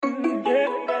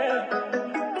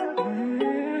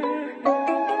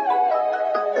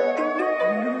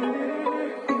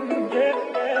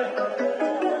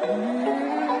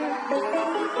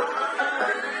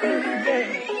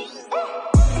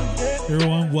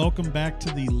welcome back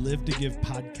to the Live to Give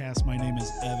podcast. My name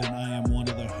is Evan. I am one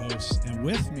of the hosts, and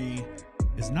with me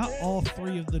is not all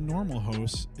three of the normal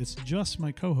hosts. It's just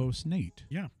my co-host, Nate.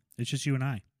 Yeah, it's just you and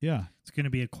I. Yeah. It's going to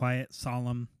be a quiet,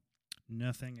 solemn,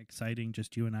 nothing exciting,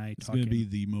 just you and I It's talking. going to be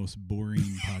the most boring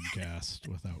podcast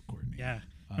without Courtney. Yeah.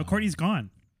 No, Courtney's gone.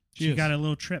 She got a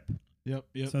little trip. Yep.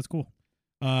 So that's cool.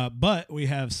 But we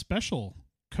have special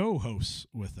co-hosts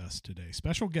with us today.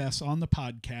 Special guests on the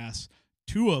podcast.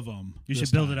 Two of them. You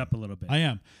should build it up a little bit. I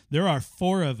am. There are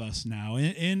four of us now.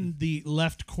 In the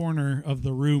left corner of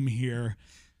the room here,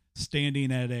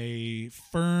 standing at a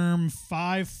firm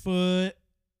 5'6".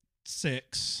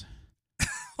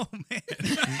 Oh, man.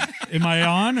 Am I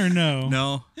on or no?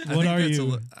 No. What are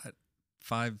you?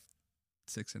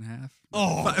 5'6.5".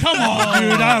 Oh, come on,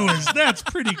 dude. That's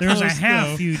pretty close. There's a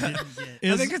half though. you didn't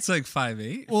get. I think it's like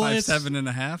 5'8", Well,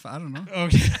 5'7.5". I don't know.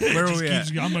 Okay. Where are we at?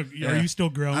 Are you still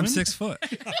growing? I'm 6 foot.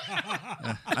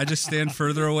 Yeah. I just stand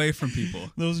further away from people.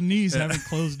 Those knees haven't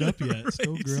closed up yet.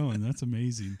 Still growing. That's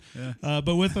amazing. Yeah.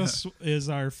 But with us is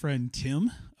our friend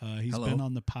Tim. He's Hello. been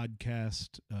on the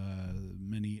podcast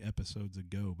many episodes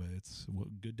ago, but it's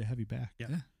good to have you back. Yeah.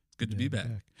 Good to be back.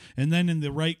 And then in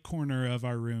the right corner of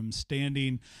our room,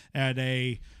 standing at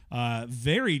a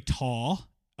very tall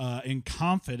and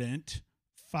confident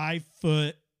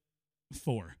 5'4".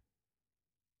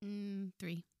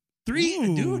 3.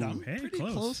 Ooh, dude, I'm hey, pretty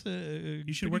close.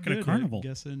 You should work at a carnival.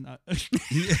 Guessing.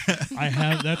 Yeah. I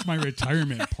have. That's my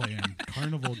retirement plan.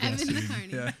 Carnival Evan guessing. the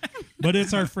Carney. Yeah. But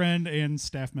it's our friend and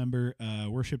staff member,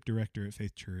 worship director at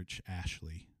Faith Church,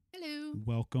 Ashley. Hello.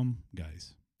 Welcome,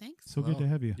 guys. Thanks. So good to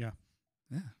have you. Yeah.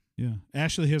 Yeah.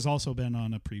 Ashley has also been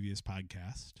on a previous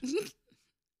podcast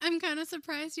I'm kind of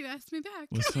surprised you asked me back.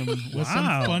 with some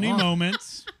Wow. funny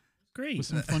moments. Great. With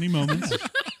some funny moments.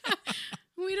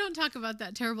 We don't talk about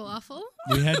that terrible awful.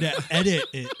 We had to edit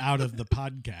it out of the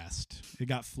podcast. It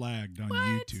got flagged on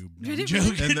YouTube. No, Did I'm it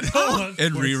joking. really? No, of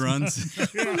And course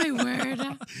reruns. Oh my word.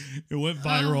 It went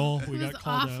viral. It We was got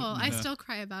called awful. out. I still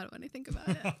cry about it when I think about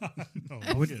it. No,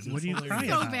 What it is. do you It's cry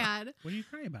hilarious. So about? bad. What do you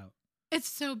cry about? It's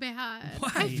so bad.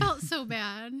 Why? I felt so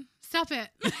bad. Stop it.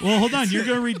 Well, hold on. You're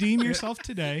going to redeem yourself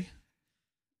today.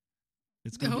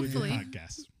 It's going to be a Hopefully. good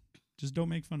podcast. Just don't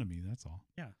make fun of me. That's all.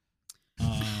 Yeah.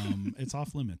 It's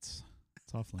off limits.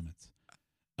 It's off limits.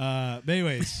 But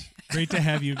anyways, great to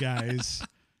have you guys.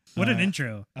 What an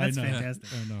intro. That's I know. fantastic.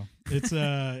 I know.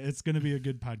 It's going to be a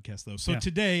good podcast though. So Yeah.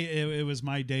 today it was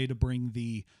my day to bring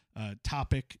the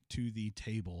topic to the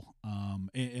table.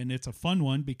 And it's a fun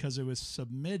one because it was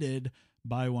submitted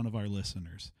by one of our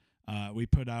listeners. We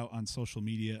put out on social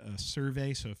media a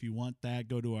survey. So if you want that,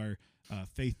 go to our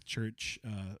Faith Church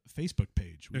Facebook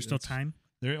page. There's still time?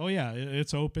 Oh yeah,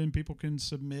 it's open. People can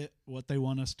submit what they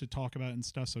want us to talk about and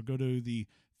stuff. So go to the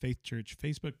Faith Church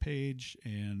Facebook page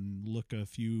and look a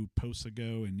few posts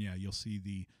ago, and yeah, you'll see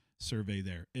the survey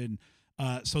there. And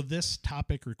so this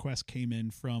topic request came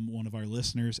in from one of our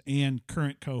listeners and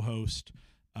current co-host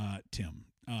Tim.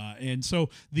 And so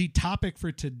the topic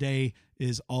for today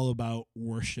is all about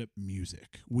worship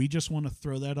music. We just want to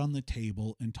throw that on the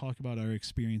table and talk about our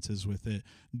experiences with it.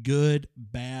 Good,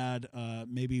 bad,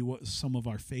 maybe what some of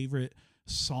our favorite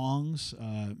songs,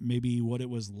 maybe what it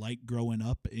was like growing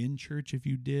up in church if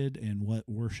you did, and what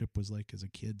worship was like as a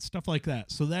kid, stuff like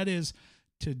that. So that is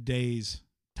today's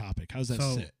topic. How's that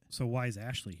sit? So why is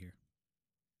Ashley here?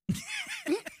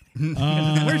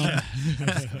 Worship.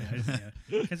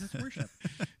 Because it's worship.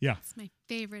 Yeah. It's my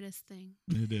favoriteest thing.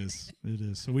 It is. It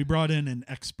is. So we brought in an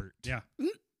expert. Yeah.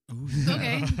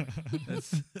 Okay.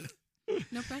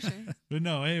 No pressure. But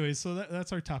no, anyway, so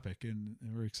that's our topic, and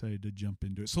we're excited to jump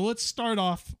into it. So let's start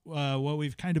off. What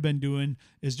we've kind of been doing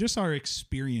is just our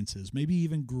experiences, maybe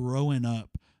even growing up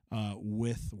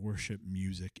with worship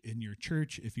music in your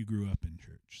church if you grew up in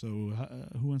church. So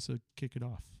who wants to kick it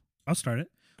off? I'll start it.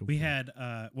 Go We for it.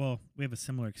 had, we have a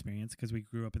similar experience because we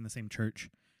grew up in the same church,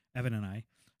 Evan and I.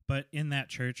 But in that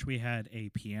church, we had a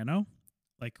piano.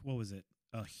 Like, what was it?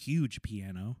 A huge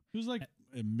piano. It was like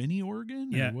a mini organ?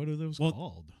 Yeah. Or what are those Well,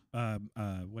 called?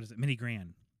 What is it? Mini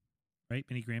grand, right?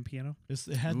 Mini grand piano. It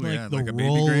had Ooh, like yeah, the like a baby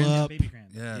roll grand? up. Baby grand.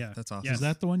 Yeah, that's awesome. Yes. Is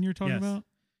that the one you're talking Yes. about?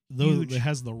 Though Huge. it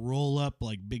has the roll up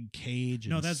like big cage.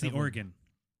 No, and that's the several- organ.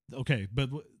 Okay, but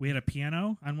We had a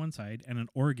piano on one side and an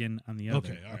organ on the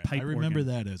other. okay, all a right. pipe I remember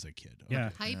organ. that as a kid. Okay. Yeah.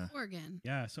 Pipe Yeah. organ.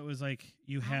 Yeah, so it was like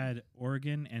you had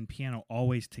organ and piano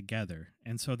always together.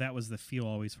 And so that was the feel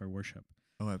always for worship.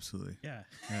 Oh, absolutely. Yeah.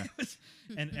 Yeah.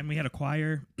 and we had a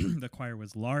choir. The choir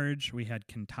was large. We had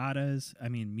cantatas. I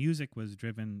mean, music was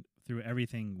driven through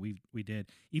everything we did.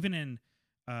 Even in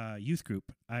youth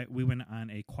group, we went on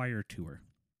a choir tour,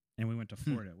 and we went to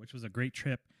Florida, which was a great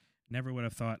trip. never would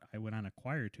have thought I went on a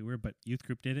choir tour, but youth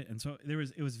group did it. And so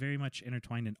it was very much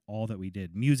intertwined in all that we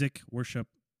did, music, worship,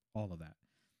 all of that.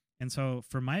 And so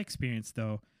for my experience,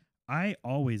 though, I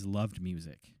always loved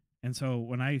music. And so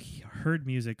when I heard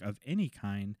music of any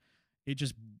kind, it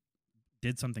just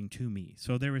did something to me.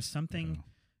 So there was something,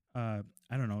 I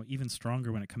don't know, even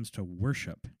stronger when it comes to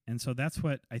worship. And so that's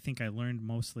what I think I learned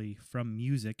mostly from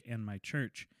music and my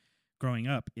church growing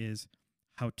up, is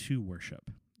how to worship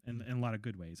in a lot of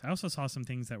good ways. I also saw some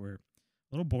things that were a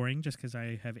little boring just because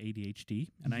I have ADHD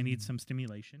and I need some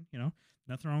stimulation,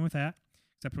 nothing wrong with that.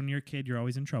 Except when you're a kid, you're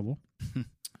always in trouble.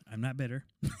 I'm not bitter.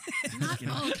 Not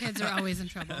all kids are always in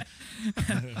trouble.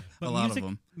 A lot of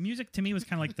them. Music to me was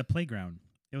kind of like the playground.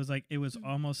 It was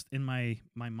almost in my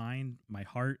mind, my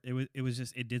heart.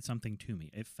 It did something to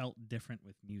me. It felt different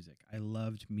with music. I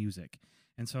loved music.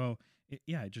 And so it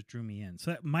just drew me in.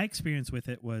 So my experience with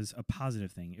it was a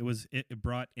positive thing. It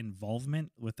brought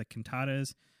involvement with the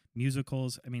cantatas,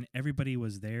 musicals. I mean, everybody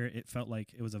was there. It felt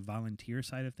like it was a volunteer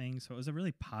side of things. So it was a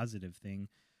really positive thing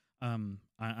on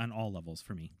all levels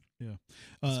for me. Yeah.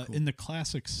 Cool. In the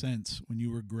classic sense, when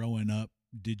you were growing up,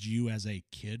 did you as a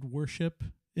kid worship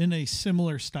in a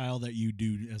similar style that you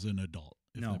do as an adult,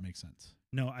 if No. that makes sense?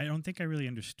 No, I don't think I really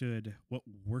understood what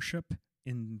worship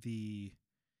in the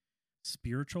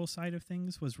spiritual side of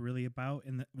things was really about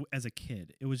as a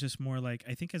kid. It was just more like,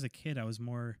 I think as a kid, I was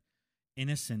more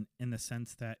innocent in the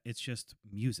sense that it's just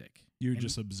music. You're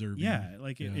just observing. Yeah,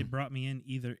 like it brought me in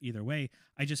either way.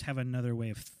 I just have another way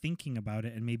of thinking about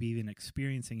it and maybe even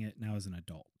experiencing it now as an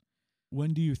adult.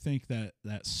 When do you think that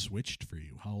switched for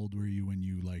you? How old were you when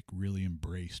you like really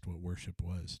embraced what worship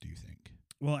was, do you think?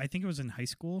 Well, I think it was in high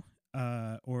school,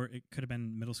 or it could have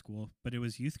been middle school, but it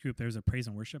was youth group. There was a praise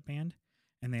and worship band,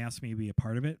 and they asked me to be a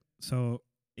part of it. So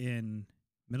in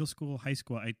middle school, high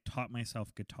school, I taught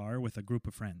myself guitar with a group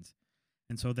of friends.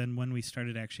 And so then when we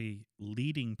started actually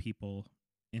leading people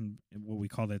in what we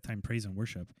called at the time praise and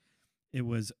worship,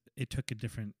 it took a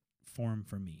different form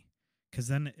for me. Because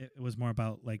then it was more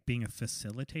about like being a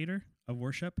facilitator of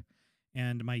worship.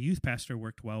 And my youth pastor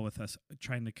worked well with us,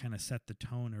 trying to kind of set the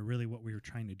tone, or really what we were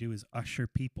trying to do is usher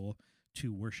people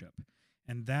to worship.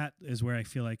 And that is where I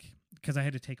feel like, because I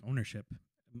had to take ownership,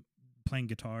 playing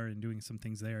guitar and doing some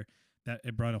things there, that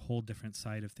it brought a whole different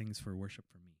side of things for worship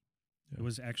for me. Yeah. It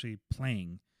was actually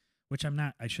playing, which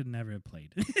I should never have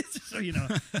played. So,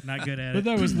 not good at But it.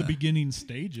 that was the beginning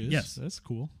stages. Yes. That's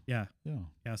cool. Yeah. Yeah.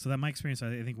 Yeah. So that my experience,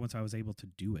 I think once I was able to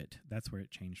do it, that's where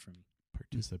it changed for me.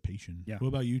 Participation. Yeah. What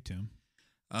about you, Tim?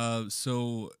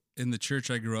 So in the church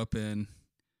I grew up in,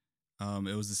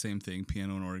 it was the same thing,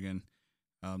 piano and organ.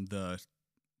 The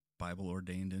Bible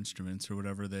ordained instruments or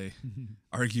whatever they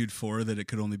argued for, that it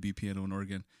could only be piano and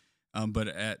organ. But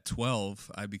at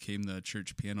 12, I became the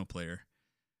church piano player.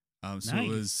 So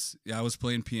Nice. I was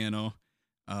playing piano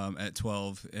at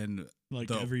 12, and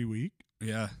Like every week?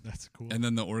 yeah, That's cool. and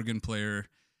then the organ player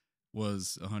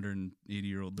was a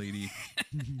 180-year-old lady.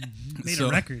 Made So-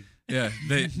 a record. Yeah,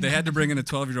 they had to bring in a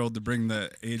 12-year-old to bring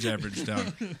the age average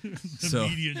down. The So,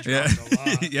 median yeah, dropped a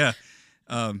lot.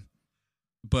 yeah.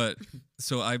 But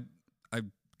so I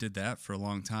did that for a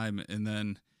long time, and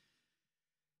then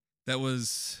it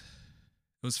was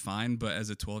fine. But as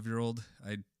a 12-year-old,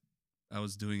 I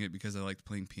was doing it because I liked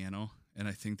playing piano, and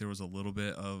I think there was a little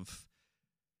bit of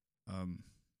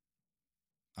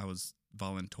I was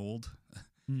voluntold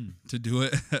to do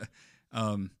it.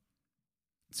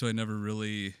 So I never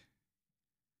really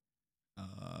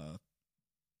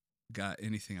got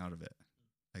anything out of it,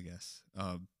 I guess.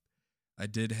 I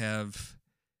did have,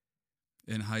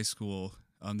 in high school,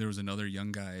 there was another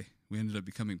young guy. We ended up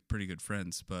becoming pretty good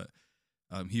friends, but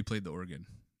he played the organ.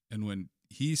 And when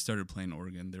he started playing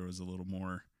organ, there was a little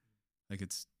more, like,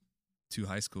 it's two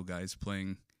high school guys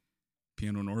playing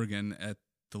piano and organ at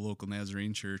the local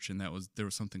Nazarene church, and there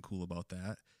was something cool about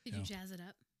that. Did you jazz it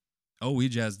up? Oh, we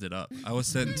jazzed it up. I was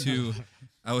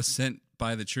sent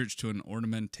by the church to an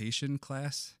ornamentation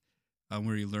class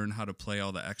where you learn how to play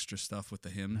all the extra stuff with the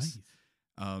hymns.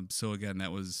 Nice. So again,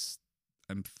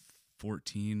 I'm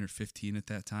 14 or 15 at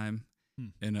that time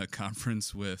in a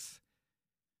conference with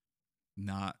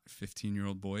not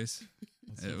 15-year-old boys.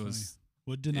 That's It so was funny.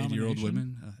 What denomination? 80-year-old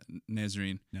women,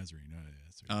 Nazarene. Nazarene. Oh, yeah,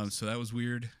 that's right. So that was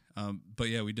weird. But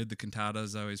yeah, we did the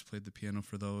cantatas. I always played the piano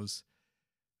for those.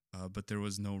 But there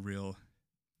was no real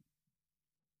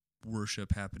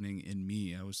worship happening in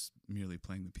me. I was merely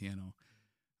playing the piano.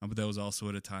 But that was also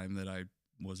at a time that I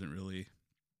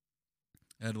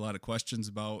had a lot of questions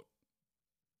about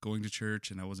going to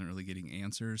church, and I wasn't really getting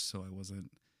answers, so I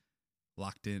wasn't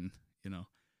locked in,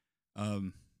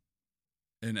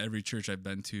 And every church I've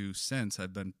been to since,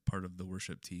 I've been part of the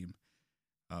worship team.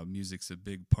 Music's a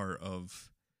big part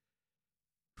of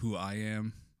who I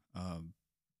am.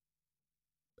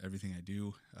 Everything I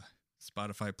do.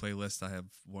 Spotify playlist, I have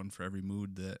one for every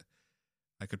mood that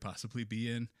I could possibly be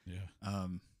in. Yeah.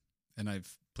 And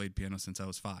I've played piano since I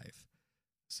was 5.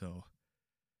 So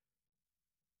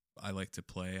I like to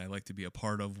play. I like to be a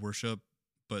part of worship,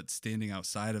 but standing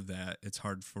outside of that, it's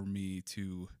hard for me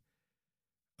to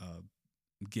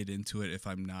get into it if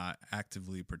I'm not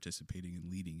actively participating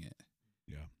and leading it.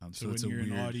 Yeah. So when it's a you're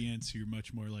in weird audience, you're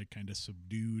much more like kind of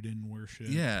subdued in worship.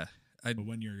 Yeah. But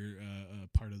when you're a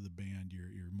part of the band,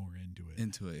 you're more into it.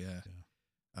 Into it, yeah.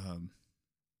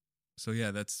 So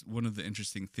yeah, that's one of the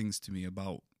interesting things to me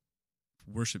about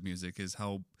worship music is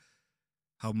how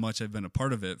much I've been a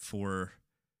part of it for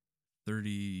 30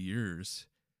 years,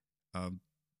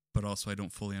 but also I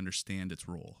don't fully understand its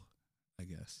role, I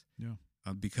guess. Yeah.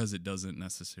 Because it doesn't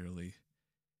necessarily,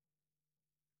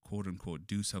 quote unquote,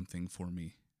 do something for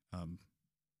me,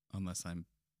 unless I'm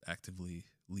actively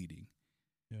leading.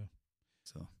 Yeah.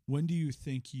 So when do you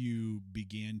think you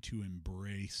began to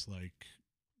embrace like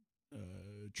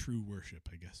true worship,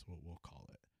 I guess what we'll call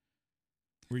it?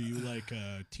 Were you like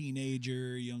a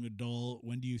teenager, young adult?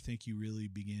 When do you think you really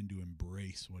began to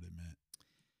embrace what it meant?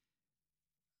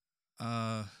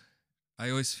 I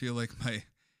always feel like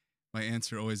my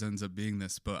answer always ends up being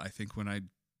this, but I think when I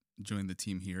joined the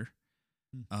team here,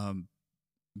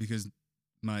 because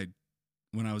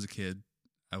when I was a kid,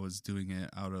 I was doing it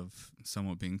out of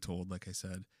somewhat being told, like I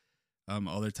said.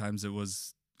 Other times it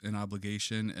was an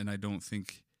obligation, and I don't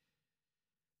think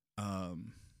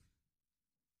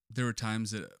there were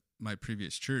times at my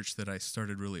previous church that I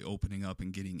started really opening up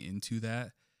and getting into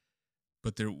that,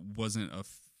 but there wasn't a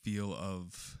feel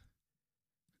of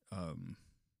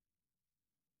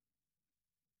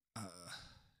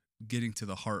getting to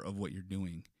the heart of what you're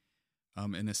doing,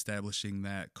 and establishing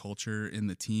that culture in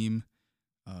the team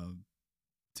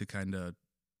to kind of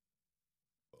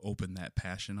open that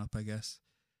passion up, I guess.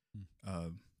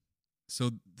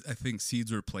 So I think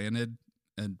seeds were planted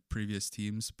in previous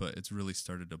teams, but it's really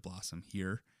started to blossom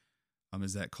here,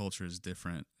 as that culture is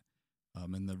different,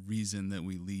 and the reason that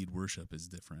we lead worship is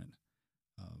different.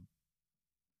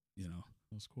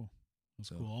 That's cool. That's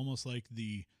cool. Almost like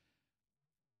the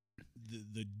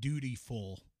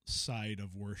dutiful side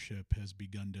of worship has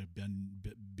begun to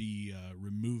be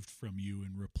removed from you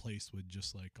and replaced with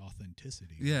just like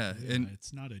authenticity. Yeah, and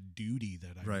it's not a duty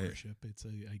that I right. worship. It's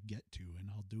I get to, and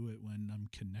I'll do it when I'm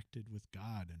connected with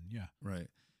God. And yeah, right.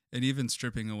 And even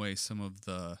stripping away some of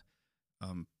the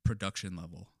production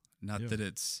level. Not that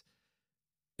it's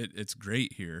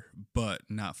great here, but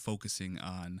not focusing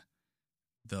on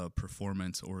the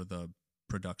performance or the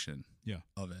production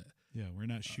of it. Yeah, we're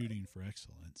not shooting for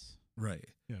excellence. Right.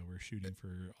 Yeah, we're shooting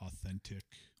for authentic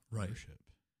worship.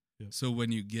 Yep. So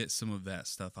when you get some of that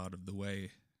stuff out of the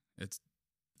way, it's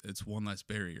one less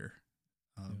barrier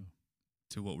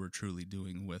to what we're truly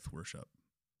doing with worship.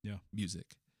 Yeah.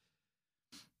 Music.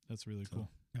 That's really cool.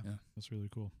 Yeah. That's really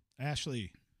cool.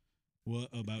 Ashley, what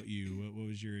about you? What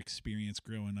was your experience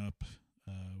growing up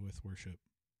with worship?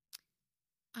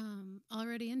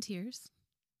 Already in tears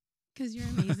because you're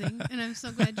amazing, and I'm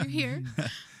so glad you're here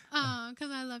because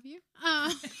I love you.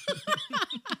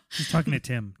 She's talking to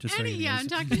Tim. I'm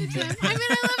talking to Tim. I mean,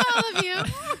 I love all of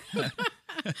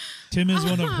you. Tim is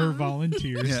one of her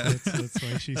volunteers. Yeah. That's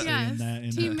why she's saying that.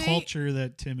 And teammate. The culture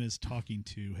that Tim is talking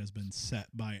to has been set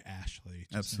by Ashley.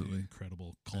 Just absolutely. An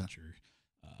incredible culture.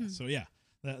 So yeah,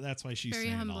 that's why she's very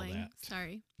saying humbling. all that.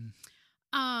 Sorry.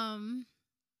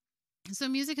 So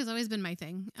music has always been my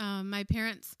thing.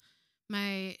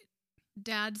 My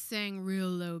dad sang real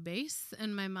low bass,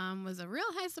 and my mom was a real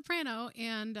high soprano,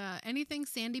 and anything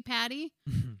Sandy Patty.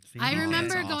 I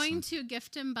remember going to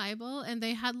Gift and Bible, and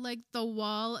they had like the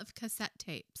wall of cassette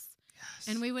tapes. Yes.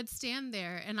 And we would stand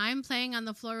there, and I'm playing on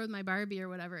the floor with my Barbie or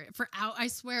whatever. I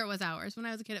swear it was hours. When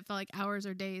I was a kid, it felt like hours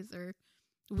or days or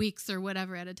weeks or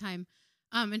whatever at a time.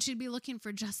 And she'd be looking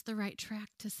for just the right track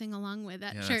to sing along with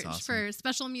at church for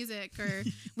special music. Or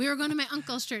we were going to my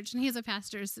uncle's church, and he's a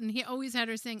pastor, and he always had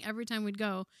her sing every time we'd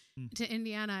go to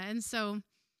Indiana. And so,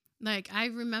 like, I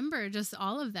remember just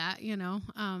all of that, you know.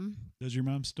 Does your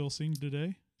mom still sing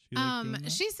today?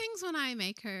 She sings when I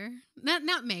make her.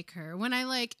 Not make her. When I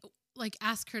like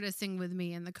ask her to sing with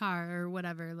me in the car or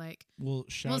whatever. Like, well,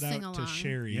 shout out to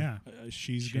Sherry. Yeah,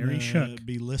 she's gonna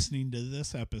be listening to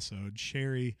this episode.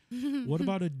 Sherry, what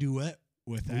about a duet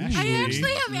with Ashley? I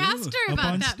actually have asked her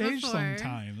about on that stage before.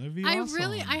 sometime. That'd be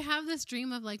awesome. I have this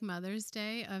dream of like Mother's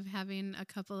Day of having a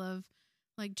couple of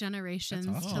like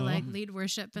generations to like lead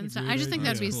worship and stuff. I just think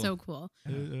that'd be so cool.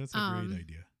 That's a great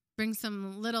idea. bring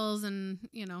some littles and,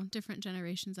 different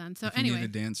generations on. So if you anyway, need a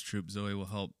dance troupe, Zoe will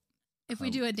help. if we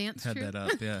do a dance Head troupe. that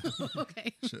up, yeah.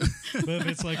 Okay. But if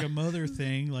it's like a mother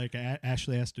thing, like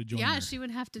Ashley has to join. Yeah, her. she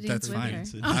would have to dance That's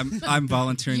with fine. her. I'm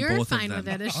volunteering You're both fine of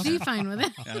them. with it. Is she fine with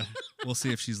it? Yeah, we'll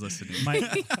see if she's listening.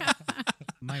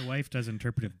 My wife does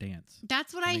interpretive dance.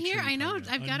 That's what I Make hear. sure you I know. find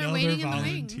it. I've got her Another waiting in the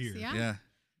wings. volunteer. Yeah.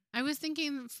 I was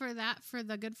thinking for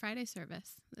the Good Friday service.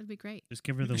 That'd be great. Just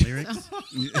give her the lyrics.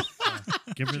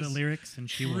 Give her the lyrics, and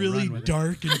she will really run with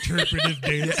dark interpretive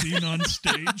dancing on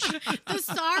stage. The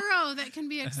sorrow that can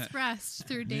be expressed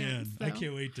through dance. Man, I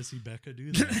can't wait to see Becca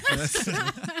do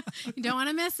that. You don't want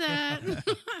to miss it.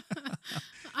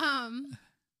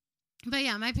 But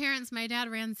yeah, my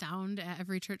dad ran sound at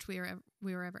every church we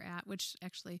were ever at, which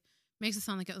actually makes it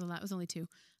sound like it was a lot. It was only 2.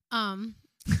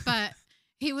 But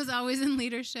he was always in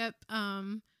leadership.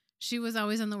 She was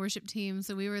always on the worship team,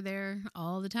 so we were there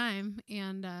all the time.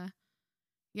 And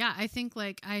yeah, I think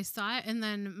like I saw it, and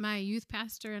then my youth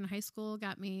pastor in high school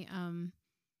got me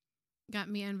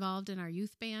involved in our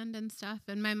youth band and stuff.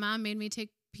 And my mom made me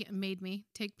take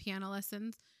piano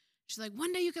lessons. She's like,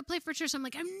 one day you could play for church. I'm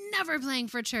like, I'm never playing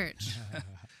for church.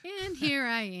 And here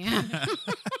I am.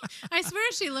 I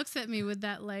swear she looks at me with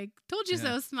that like, told you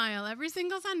so smile every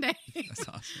single Sunday. That's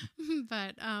awesome.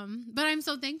 But I'm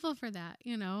so thankful for that,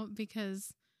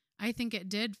 because I think it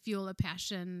did fuel a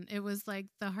passion. It was like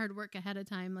the hard work ahead of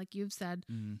time, like you've said.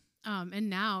 And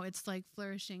now it's like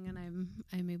flourishing, and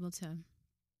I'm able to,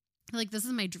 like, this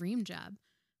is my dream job.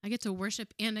 I get to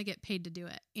worship and I get paid to do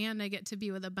it. And I get to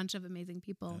be with a bunch of amazing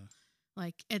people. Yeah.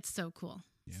 Like, it's so cool.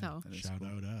 Yeah, so shout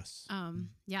out us.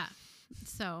 Yeah.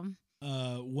 So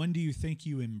when do you think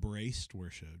you embraced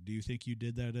worship? Do you think you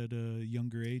did that at a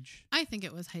younger age? I think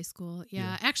it was high school.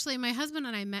 Yeah. Actually, my husband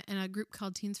and I met in a group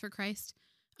called Teens for Christ.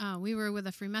 We were with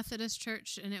a Free Methodist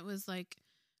church, and it was like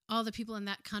all the people in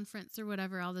that conference or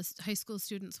whatever, all the high school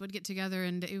students would get together,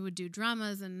 and it would do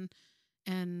dramas and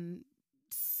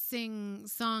sing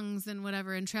songs and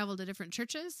whatever, and travel to different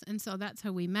churches. And so that's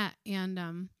how we met.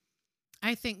 And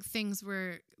I think things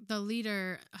were, the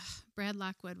leader, Brad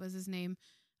Lockwood was his name.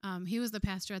 He was the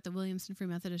pastor at the Williamson Free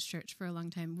Methodist Church for a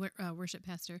long time, worship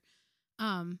pastor.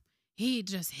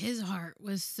 His heart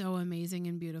was so amazing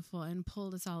and beautiful and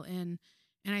pulled us all in.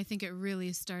 And I think it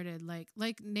really started, like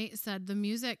Nate said, the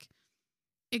music,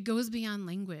 it goes beyond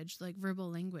language, like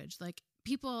verbal language. Like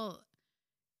people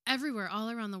everywhere,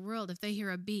 all around the world, if they hear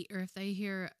a beat or if they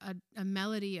hear a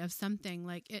melody of something,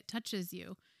 like it touches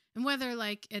you. And whether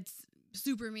like it's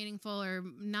super meaningful or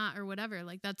not or whatever,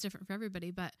 like that's different for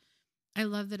everybody. But I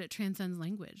love that it transcends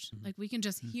language. Like we can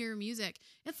just hear music.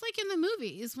 It's like in the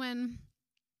movies when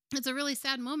it's a really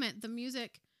sad moment, the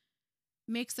music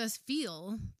makes us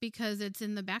feel because it's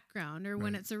in the background, or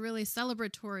when it's a really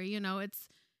celebratory, it's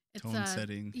tone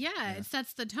setting. Yeah, it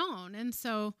sets the tone. And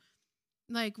so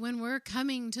like when we're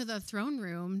coming to the throne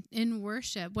room in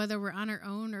worship, whether we're on our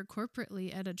own or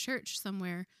corporately at a church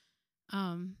somewhere,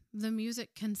 the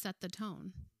music can set the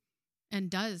tone and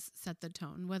does set the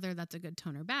tone. Whether that's a good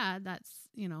tone or bad, that's,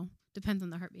 depends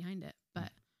on the heart behind it.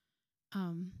 But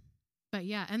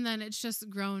yeah, and then it's just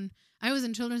grown. I was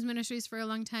in children's ministries for a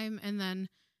long time, and then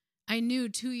I knew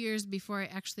 2 years before I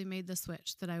actually made the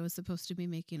switch that I was supposed to be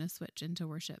making a switch into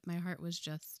worship. My heart was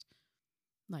just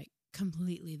like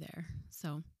completely there.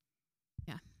 So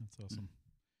yeah, that's awesome.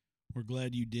 We're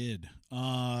glad you did.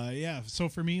 Yeah. So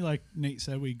for me, like Nate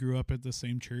said, we grew up at the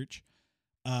same church.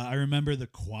 I remember the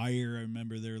choir. I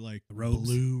remember their like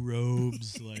blue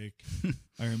robes. Like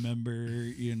I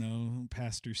remember,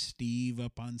 Pastor Steve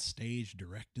up on stage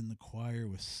directing the choir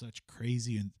with such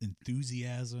crazy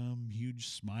enthusiasm, huge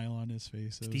smile on his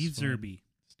face. Steve Zerby.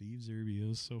 It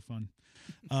was so fun.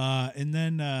 And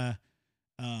then,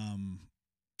 and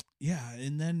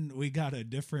then we got a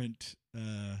different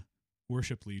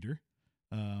worship leader,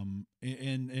 and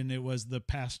it was the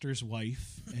pastor's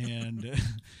wife, and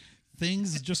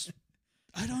things just,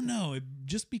 I don't know, it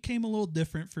just became a little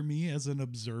different for me as an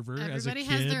observer. Everybody as a kid.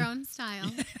 has their own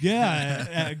style.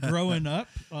 Yeah, growing up,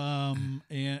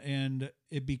 and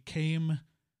it became,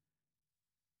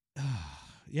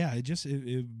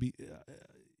 it be.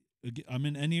 I'm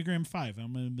an Enneagram 5.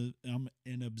 I'm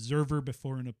an observer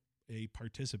before a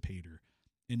participator,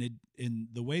 and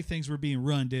the way things were being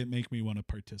run didn't make me want to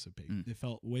participate. It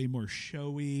felt way more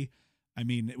showy. I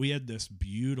mean, we had this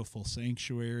beautiful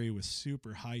sanctuary with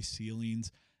super high ceilings,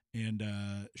 and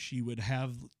she would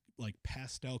have like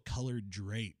pastel colored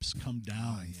drapes come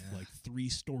down like 3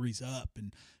 stories up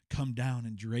and come down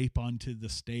and drape onto the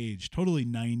stage. Totally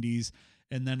 90s.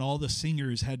 And then all the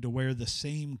singers had to wear the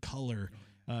same color.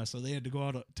 So they had to go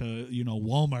out to,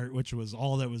 Walmart, which was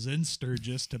all that was in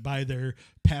Sturgis, to buy their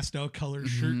pastel color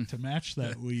shirt to match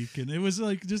that week. And it was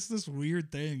like just this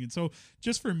weird thing. And so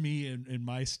just for me and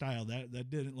my style, that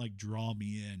didn't like draw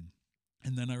me in.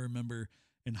 And then I remember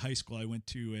in high school, I went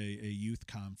to a youth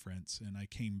conference, and I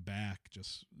came back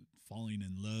just falling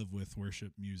in love with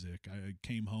worship music. I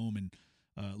came home and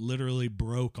literally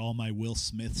broke all my Will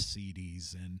Smith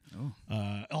CDs and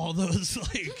all those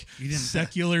like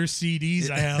secular CDs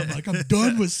I have. Like, I'm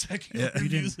done with secular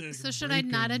music. So should I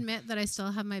not admit that I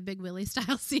still have my Big Willie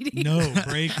style CD? No,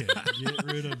 break it. Get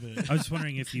rid of it. I was just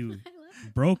wondering if you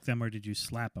broke them or did you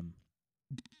slap them?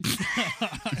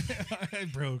 I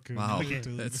broke him. Wow. Okay.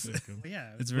 That's, it's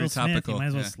very Will Smith, topical. you might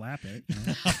as well slap it.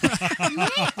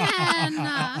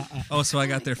 Oh, so I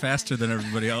got there faster than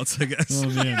everybody else, I guess. Oh,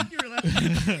 man.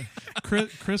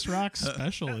 Chris Rock's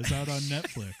special is out on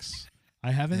Netflix.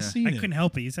 I haven't seen it. I couldn't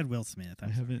help it. You said Will Smith. I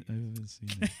haven't seen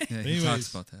it. Yeah, he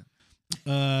talks about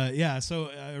that. So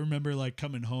I remember like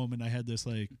coming home, and I had this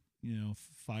like,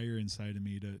 fire inside of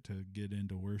me to get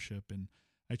into worship, and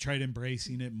I tried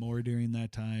embracing it more during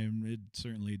that time. It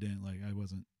certainly didn't, like, I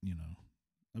wasn't,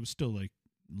 I was still like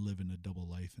living a double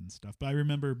life and stuff. But I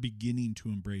remember beginning to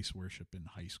embrace worship in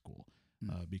high school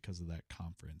because of that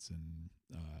conference. And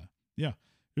it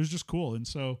was just cool. And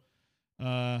so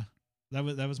that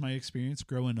was my experience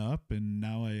growing up. And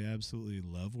now I absolutely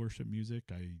love worship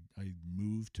music. I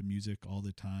move to music all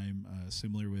the time,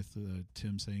 similar with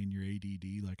Tim saying your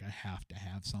ADD. Like, I have to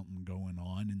have something going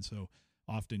on. And so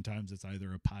oftentimes it's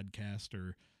either a podcast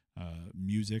or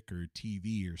music or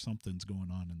TV or something's going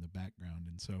on in the background.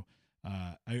 And so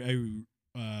I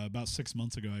about 6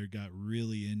 months ago, I got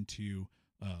really into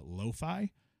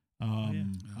lo-fi. I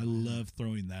love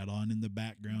throwing that on in the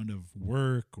background of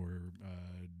work or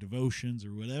devotions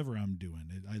or whatever I'm doing.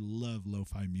 I love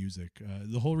lo-fi music.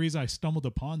 The whole reason I stumbled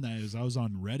upon that is I was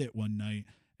on Reddit one night,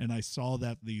 and I saw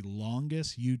that the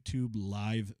longest YouTube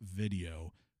live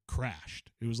video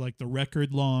crashed. It was like the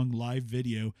record long live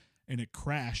video, and it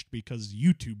crashed because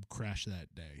YouTube crashed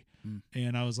that day.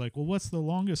 And I was like, well, what's the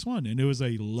longest one? And it was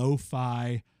a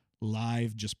lo-fi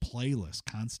live just playlist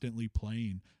constantly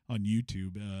playing on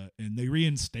YouTube. And they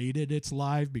reinstated its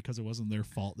live because it wasn't their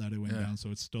fault that it went down.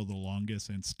 So it's still the longest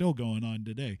and still going on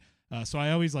today. So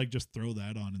I always like just throw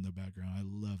that on in the background. I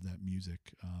love that music.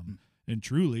 And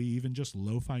truly, even just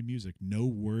lo-fi music, no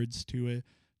words to it,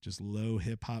 just low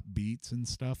hip hop beats and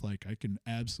stuff. Like, I can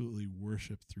absolutely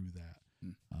worship through that.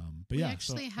 But we yeah,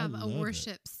 actually have a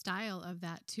worship style of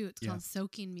that too. It's called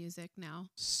soaking music now.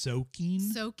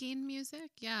 Soaking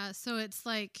music. Yeah. So it's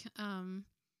like,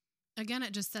 again,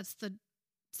 it just sets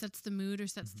the mood or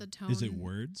sets the tone. Is it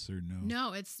words or no?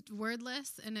 No, it's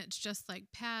wordless, and it's just like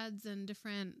pads and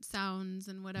different sounds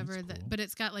and whatever. That's cool. But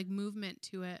it's got like movement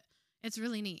to it. It's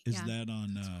really neat. Is that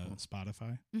on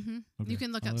Spotify? Mm-hmm. Okay. You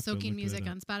can look up soaking music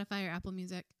on Spotify or Apple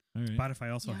Music. All right.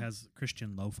 Spotify also has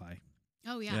Christian lo-fi.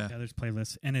 Oh, yeah. Yeah, there's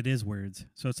playlists, and it is words.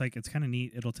 So it's like, it's kind of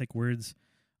neat. It'll take words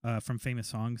from famous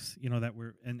songs, that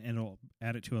were, and it'll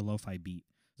add it to a lo-fi beat.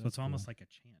 So it's almost like a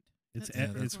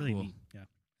chant. It's really neat. Yeah.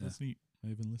 That's neat. I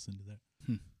haven't listened to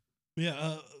that.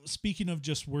 Yeah. Speaking of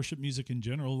just worship music in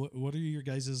general, what are your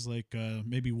guys' like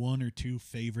maybe one or two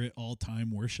favorite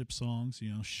all-time worship songs?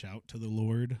 Shout to the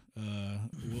Lord.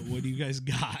 What do you guys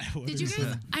got?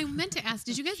 I meant to ask,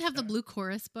 did you guys have the Blue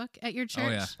Chorus book at your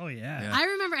church? Oh yeah. I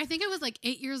remember, I think I was like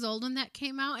 8 years old when that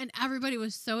came out, and everybody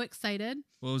was so excited.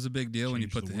 Well, it was a big deal when you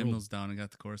put the hymnals down and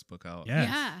got the chorus book out.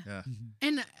 Yeah.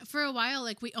 And for a while,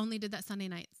 like, we only did that Sunday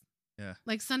nights. Yeah.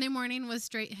 Like, Sunday morning was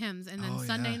straight hymns, and then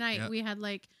Sunday night we had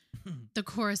like the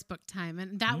chorus book time,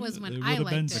 and that was when I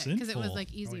liked it because it was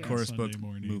like easier. Chorus book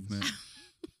movement.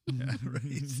 Yeah, right.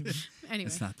 Anyway,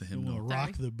 it's not the hymnal. We'll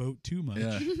rock the boat too much.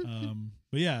 Yeah.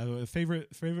 But yeah,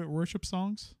 favorite worship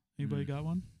songs. Anybody got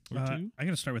one or two? I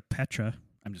got to start with Petra.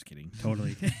 I'm just kidding.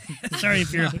 Totally. Sorry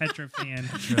if you're a Petra fan.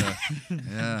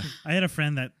 Yeah. I had a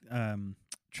friend that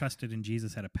trusted in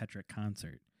Jesus at a Petra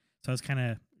concert, so it was kind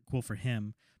of cool for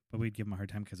him. But we'd give him a hard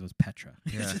time because it was Petra.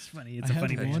 Yeah. It's just funny. It's a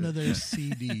funny picture. One of their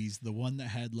CDs, the one that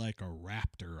had like a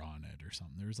raptor on it or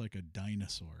something. There was like a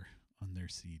dinosaur on their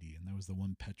CD, and that was the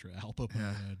one Petra album I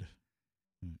had.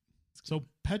 So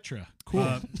Petra,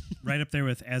 cool. Right up there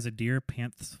with "As a Deer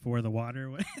Pants for the Water."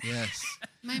 Yes.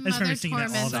 My mother tormented me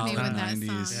with that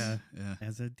song. Yeah.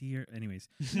 As a deer. Anyways.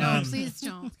 No, please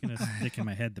don't. It's going to stick in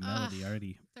my head, the melody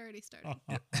already. It's already started.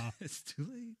 It's too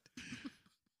late.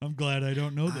 I'm glad I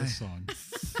don't know this song.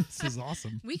 This is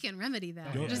awesome. We can remedy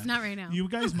that, just not right now. You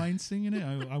guys mind singing it?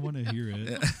 I want to hear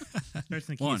it. Starts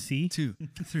in the key 1, C. 2,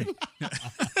 3.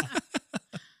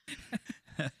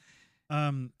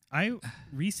 I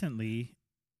recently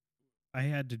I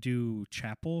had to do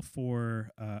chapel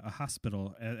for a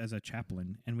hospital as a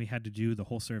chaplain, and we had to do the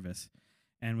whole service,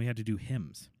 and we had to do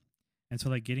hymns. And so,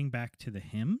 like, getting back to the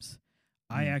hymns,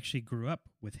 I actually grew up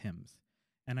with hymns,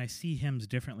 and I see hymns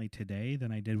differently today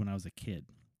than I did when I was a kid.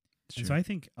 And so I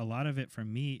think a lot of it for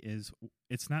me is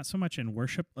it's not so much in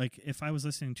worship. Like, if I was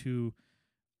listening to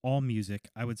all music,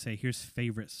 I would say, here's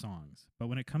favorite songs. But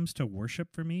when it comes to worship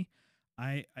for me,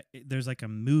 there's like a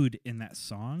mood in that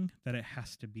song that it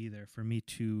has to be there for me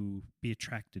to be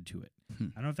attracted to it. I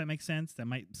don't know if that makes sense. That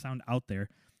might sound out there,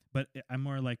 but I'm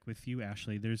more like with you,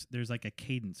 Ashley. There's like a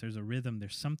cadence. There's a rhythm.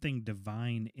 There's something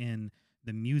divine in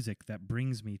the music that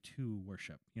brings me to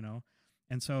worship, you know?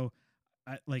 And so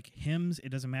like hymns, it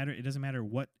doesn't matter. It doesn't matter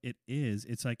what it is.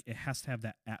 It's like it has to have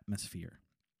that atmosphere.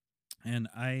 And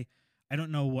I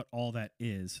don't know what all that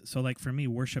is. So, like, for me,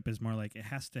 worship is more like it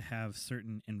has to have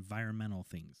certain environmental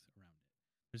things around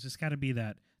it. There's just got to be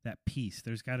that peace.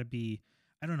 There's got to be,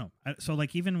 I don't know. So,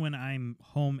 like, even when I'm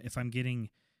home, if I'm getting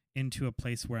into a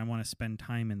place where I want to spend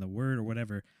time in the Word or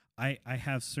whatever, I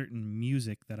have certain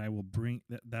music that I will bring,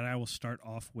 that I will start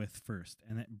off with first.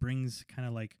 And it brings kind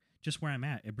of like just where I'm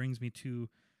at. It brings me to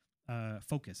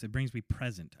focus. It brings me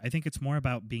present. I think it's more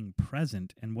about being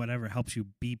present and whatever helps you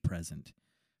be present.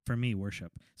 For me,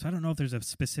 worship. So I don't know if there's a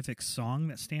specific song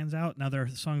that stands out. Now, there are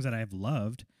songs that I've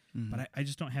loved, but I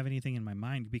just don't have anything in my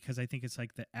mind because I think it's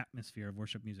like the atmosphere of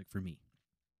worship music for me.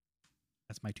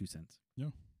 That's my 2 cents. Yeah.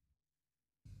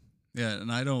 Yeah,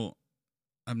 and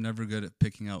I'm never good at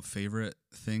picking out favorite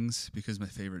things because my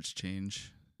favorites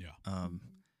change. Yeah.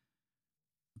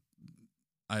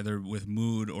 Either with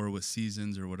mood or with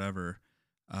seasons or whatever.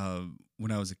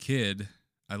 When I was a kid,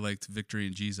 I liked Victory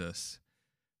in Jesus.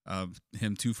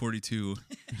 Hymn 242,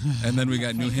 and then we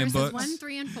got new hymn books. 1,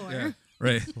 3, and 4. Yeah,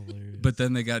 right. But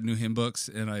then they got new hymn books,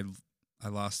 and I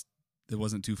lost. It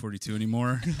wasn't 242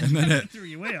 anymore, and then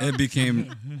it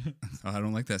became. Oh, I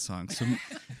don't like that song. So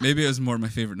maybe it was more my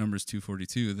favorite number is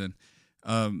 242 than.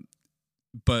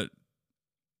 But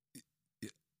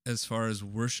as far as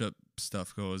worship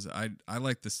stuff goes, I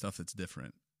like the stuff that's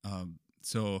different.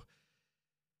 So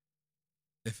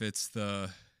if it's and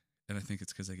I think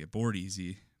it's because I get bored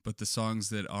easy. But the songs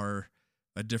that are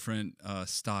a different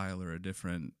style or a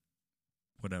different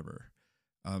whatever,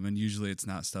 and usually it's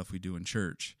not stuff we do in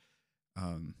church.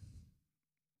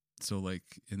 So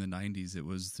like in the 90s, it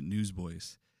was the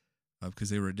Newsboys because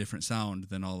they were a different sound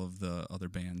than all of the other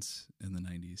bands in the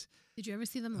 90s. Did you ever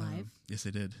see them live? Yes,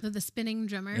 I did. The spinning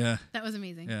drummer? Yeah. That was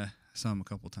amazing. Yeah, I saw them a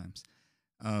couple times.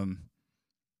 And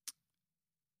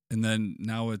then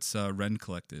now it's Wren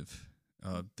Collective.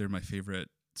 They're my favorite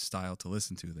style to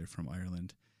listen to. They're from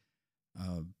Ireland.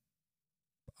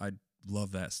 I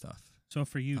love that stuff. So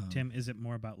for you, Tim, is it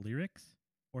more about lyrics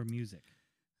or music?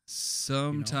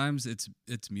 Sometimes it's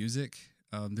music.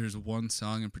 There's one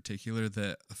song in particular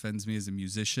that offends me as a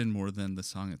musician more than the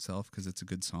song itself because it's a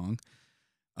good song.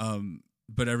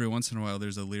 But every once in a while,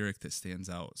 there's a lyric that stands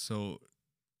out. So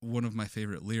one of my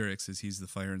favorite lyrics is "He's the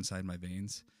fire inside my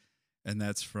veins," and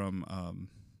that's from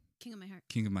King of My Heart.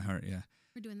 King of My Heart, yeah.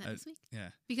 We're doing that this week.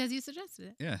 Yeah. Because you suggested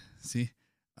it. Yeah, see?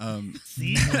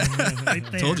 See? Right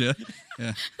there. Told you.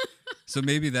 Yeah. So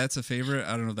maybe that's a favorite.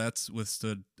 I don't know. That's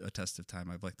withstood a test of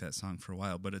time. I've liked that song for a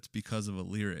while, but it's because of a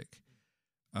lyric.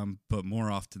 But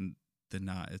more often than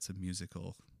not, it's a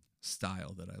musical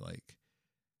style that I like,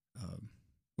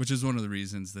 which is one of the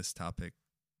reasons this topic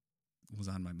was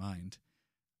on my mind,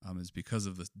 is because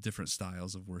of the different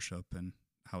styles of worship and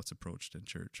how it's approached in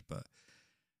church. But,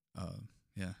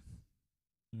 yeah.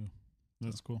 Yeah,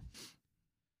 that's cool.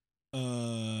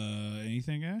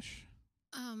 Anything, Ash?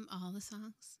 All the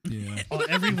songs. Yeah.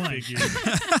 Everyone.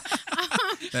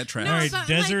 That track. All right, but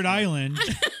Desert like- Island.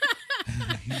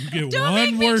 You get Don't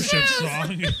make one me worship choose.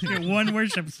 song. Get one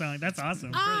worship song. That's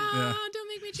awesome. Yeah. Don't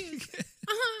make me choose.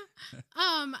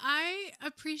 I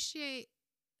appreciate.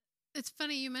 It's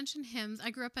funny you mentioned hymns.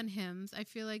 I grew up on hymns. I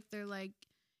feel like they're like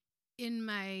in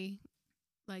my,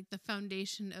 like the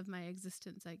foundation of my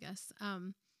existence, I guess.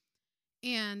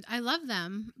 And I love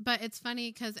them, but it's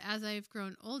funny because as I've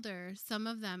grown older, some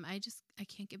of them I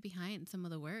can't get behind some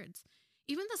of the words.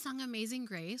 Even the song "Amazing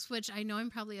Grace," which I know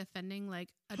I'm probably offending like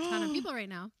a ton of people right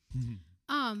now. We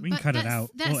can But cut it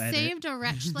out. That We'll edit. saved a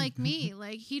wretch like me.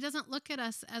 Like he doesn't look at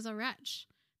us as a wretch.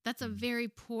 That's a very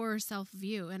poor self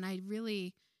view, and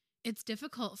it's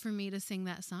difficult for me to sing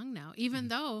that song now, even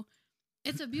though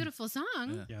it's a beautiful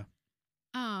song. Yeah.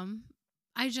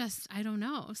 I don't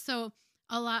know. So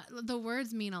the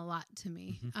words mean a lot to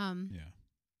me. Yeah.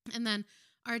 And then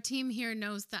our team here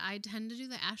knows that I tend to do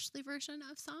the Ashley version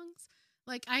of songs.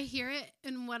 like I hear it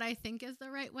in what I think is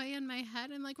the right way in my head.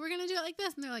 I'm like, we're going to do it like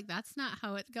this. And they're like, that's not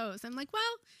how it goes. I'm like, well,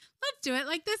 let's do it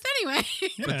like this anyway.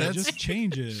 Yeah, But that's- just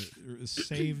change it.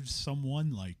 Save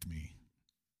someone like me.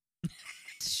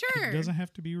 Sure. It doesn't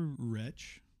have to be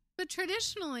rich. But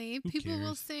traditionally, Who people will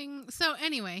cares? sing. So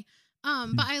anyway,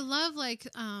 but I love like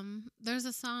there's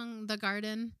a song, The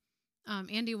Garden.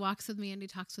 Andy walks with me, Andy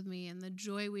talks with me, and the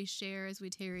joy we share as we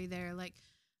tarry there. Like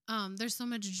there's so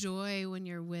much joy when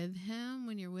you're with him,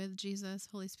 when you're with Jesus,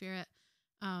 Holy Spirit.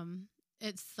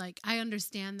 It's like I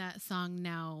understand that song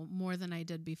now more than I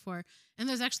did before. And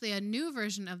there's actually a new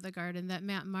version of The Garden that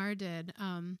Matt Maher did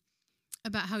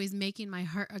about how he's making my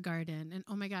heart a garden. And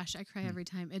oh my gosh, I cry every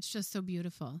time. It's just so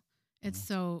beautiful. It's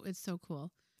so cool.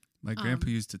 My grandpa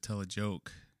used to tell a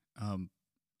joke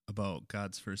about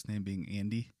God's first name being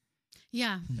Andy.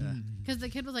 Yeah, Yeah. because the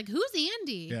kid was like, "Who's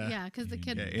Andy?" Yeah, because the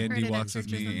kid Yeah, heard Andy it walks at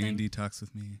with church or me. something. Andy talks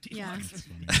with me. Yeah, That's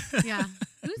funny. yeah.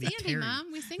 Who's Me, Andy, Terry.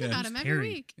 Mom? We sing Yeah, about who's him every Terry?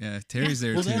 week. Yeah, Terry's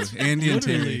there Well, too. that's Andy and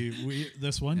literally, Terry.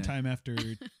 this one Yeah. time after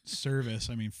service,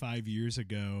 5 years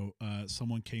ago,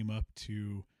 someone came up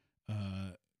to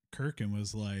Kirk and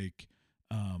was like,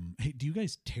 "Hey, do you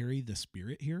guys tarry the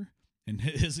Spirit here?" And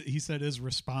he said his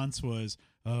response was,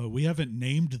 "We haven't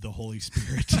named the Holy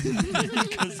Spirit,"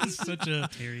 because it's such a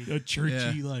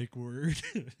churchy like word.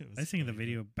 I sing in the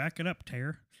video, back it up,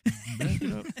 Tear. Back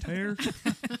it up, tear.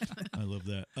 I love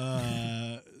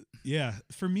that. Yeah,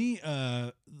 for me,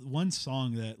 one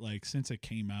song that like since it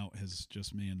came out has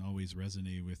just always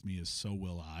resonated with me is "So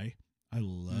Will I." I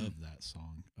love that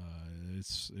song.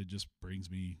 It just brings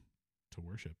me to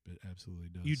worship. It absolutely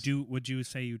does. You do? Would you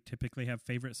say you typically have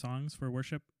favorite songs for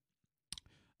worship?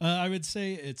 I would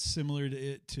say it's similar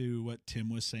to what Tim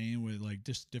was saying with like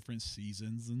just different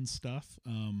seasons and stuff.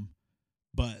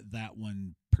 But that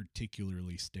one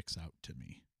particularly sticks out to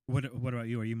me. What about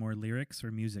you? Are you more lyrics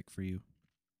or music for you?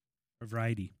 Or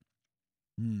variety?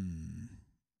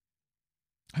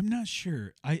 I'm not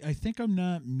sure. I think I'm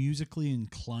not musically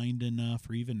inclined enough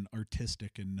or even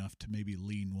artistic enough to maybe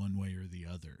lean one way or the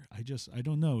other. I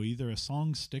don't know. Either a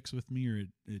song sticks with me or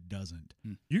it doesn't.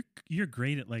 You're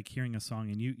great at like hearing a song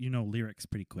and you know lyrics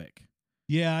pretty quick.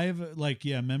 Yeah, I have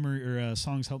memory or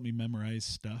songs help me memorize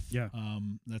stuff. Yeah.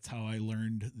 That's how I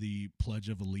learned the Pledge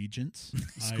of Allegiance.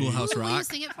 Schoolhouse Ooh, will you Rock.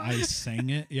 sing it for I us? sang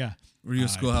it. Yeah. Were you a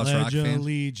Schoolhouse Rock pledge fan?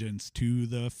 allegiance to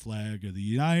the flag of the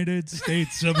United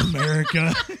States of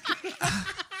America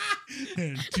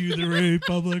and to the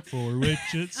republic for which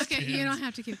it stands. Okay, you don't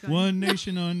have to keep going. One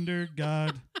nation under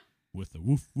God with a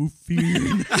woof woof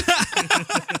fear.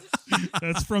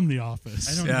 That's from The Office.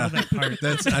 I don't know that part.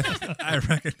 That's I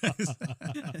recognize.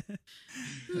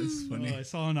 That's funny. Well, I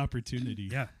saw an opportunity.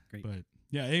 Yeah, great. But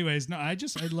yeah, anyways, no, I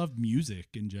love music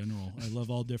in general. I love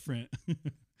all different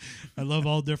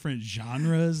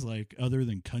genres, like other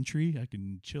than country. I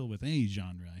can chill with any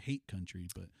genre. I hate country,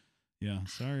 but yeah,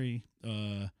 sorry.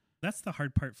 That's the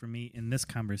hard part for me in this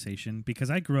conversation because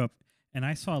I grew up and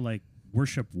I saw like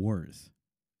worship wars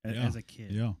as a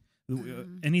kid. Yeah.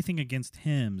 Anything against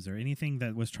hymns or anything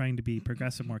that was trying to be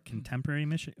progressive, more contemporary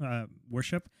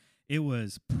worship, it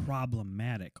was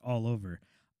problematic all over.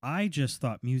 I just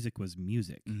thought music was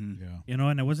music, Yeah.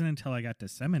 and it wasn't until I got to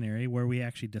seminary where we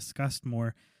actually discussed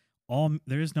more.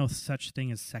 There is no such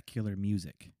thing as secular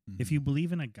music. Mm-hmm. If you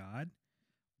believe in a God,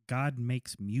 God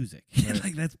makes music. Right.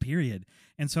 Like that's period.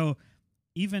 And so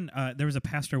even there was a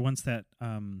pastor once that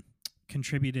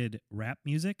contributed rap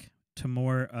music to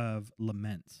more of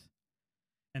laments.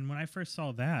 And when I first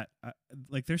saw that,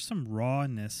 like there's some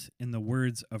rawness in the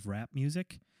words of rap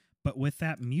music, but with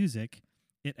that music,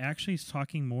 it actually is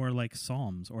talking more like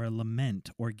psalms or a lament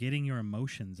or getting your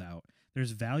emotions out.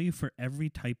 There's value for every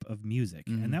type of music.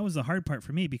 Mm-hmm. And that was the hard part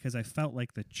for me because I felt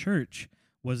like the church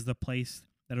was the place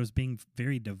that was being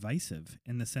very divisive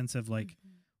in the sense of like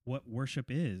what worship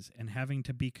is and having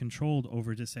to be controlled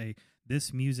over to say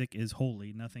this music is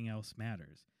holy, nothing else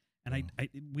matters. And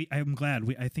I'm glad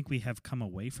I think we have come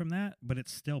away from that, but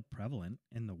it's still prevalent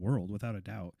in the world without a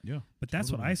doubt. Yeah. But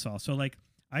that's what I saw. So like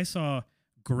I saw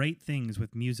great things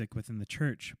with music within the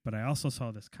church, but I also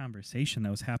saw this conversation that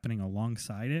was happening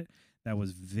alongside it that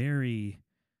was very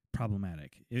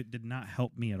problematic. It did not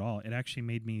help me at all. It actually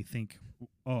made me think,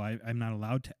 I'm not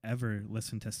allowed to ever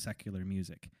listen to secular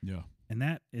music. Yeah. And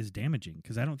that is damaging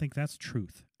because I don't think that's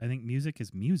truth. I think music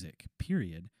is music,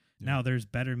 period. Yeah. Now, there's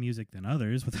better music than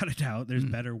others, without a doubt. There's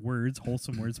better words,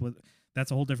 wholesome words. That's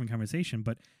a whole different conversation.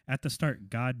 But at the start,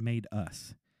 God made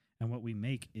us. And what we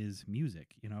make is music,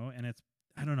 and it's,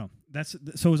 I don't know.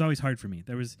 So it was always hard for me.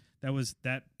 That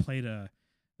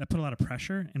put a lot of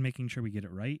pressure in making sure we get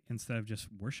it right instead of just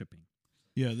worshiping.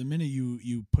 Yeah, the minute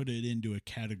you put it into a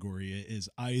category, it is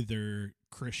either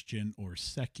Christian or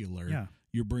secular. Yeah.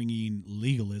 You're bringing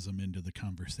legalism into the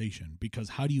conversation, because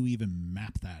how do you even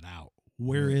map that out?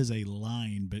 Where is a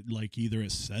line? But like either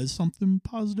it says something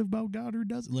positive about God or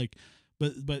doesn't. Like,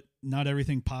 but not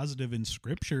everything positive in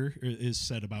Scripture is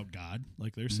said about God.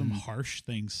 Like there's some harsh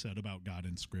things said about God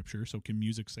in Scripture. So can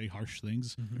music say harsh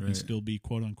things and still be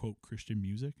quote unquote Christian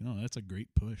music? No, that's a great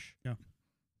push. Yeah.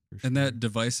 And that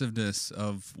divisiveness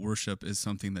of worship is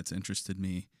something that's interested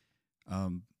me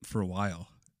for a while,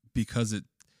 because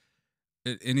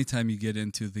anytime you get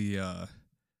into the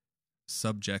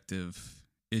subjective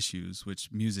issues,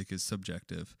 which music is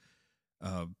subjective,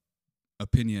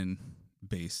 opinion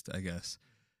based, I guess,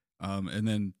 and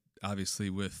then obviously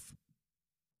with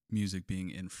music being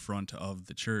in front of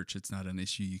the church, it's not an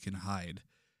issue you can hide.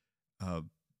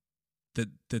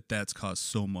 That's caused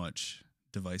so much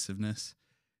divisiveness.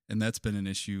 And that's been an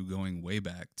issue going way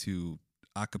back to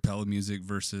a cappella music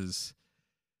versus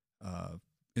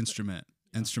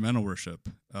instrumental worship,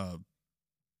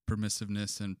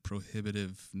 permissiveness and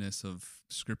prohibitiveness of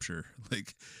Scripture.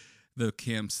 Like the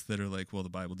camps that are like, well, the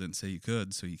Bible didn't say you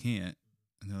could, so you can't.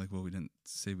 And they're like, well, we didn't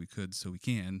say we could, so we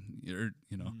can. Or,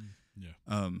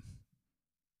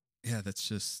 that's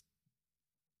just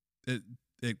it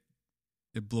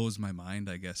blows my mind,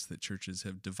 I guess, that churches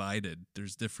have divided.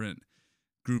 There's different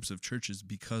groups of churches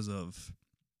because of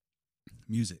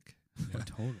music. Yeah,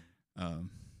 totally.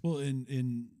 Well,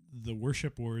 in the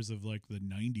worship wars of like the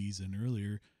 90s and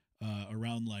earlier,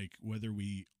 around like whether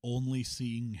we only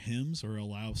sing hymns or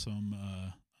allow some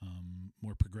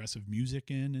more progressive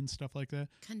music in and stuff like that.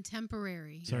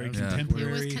 Contemporary. Sorry, Yeah. contemporary.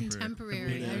 It was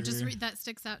contemporary. Yeah. I just that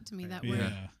sticks out to me, that Yeah.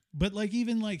 word. But like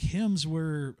even like hymns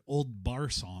were old bar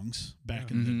songs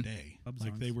back in the day. Pub Like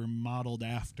songs. they were modeled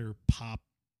after pop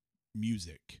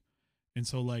music. And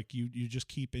so like you just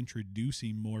keep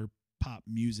introducing more pop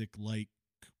music, like,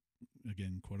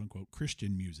 again, quote unquote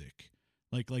Christian music.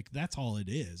 Like that's all it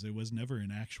is. It was never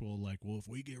an actual like, well, if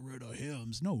we get rid of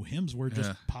hymns. No, hymns were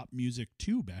just pop music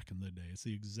too back in the day. It's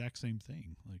the exact same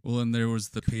thing. Like, well, and there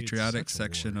was the creates patriotic such a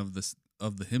section war.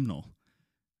 of the hymnal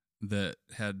that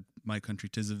had "My Country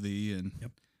 'Tis of Thee" and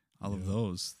all of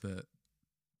those. That,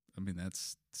 I mean,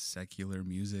 that's secular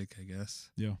music, I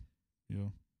guess. Yeah.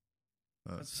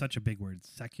 That's such a big word,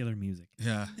 secular music.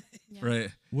 Yeah, Yeah.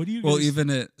 right. What do you guys? Well, even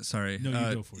you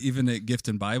go for it. even at Gift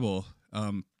and Bible,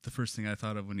 the first thing I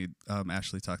thought of when you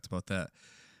Ashley talked about that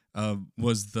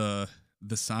was the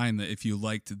sign that if you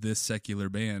liked this secular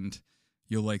band,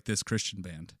 you'll like this Christian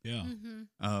band. Yeah.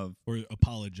 Mm-hmm. Or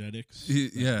apologetics.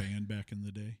 Yeah. Band back in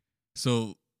the day.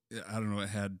 So I don't know. It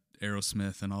had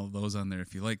Aerosmith and all of those on there.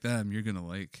 If you like them, you're gonna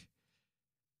like.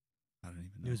 I don't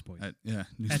even know. Newsboys.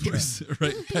 Newsboys.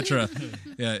 Right, Petra.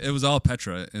 Yeah, it was all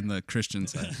Petra in the Christian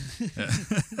side. Yeah.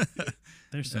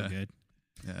 They're so good.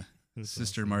 Yeah. That's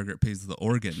Sister awesome. Margaret plays the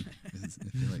organ. If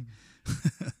you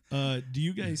like. Do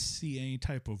you guys see any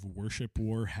type of worship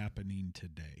war happening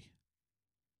today?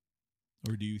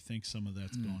 Or do you think some of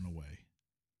that's gone away?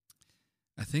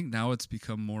 I think now it's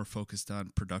become more focused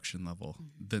on production level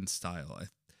than style.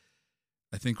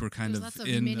 I think we're kind There's of lots of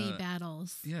in mini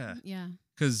battles. Yeah. Yeah.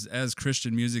 Because as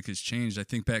Christian music has changed, I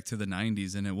think back to the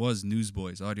 90s, and it was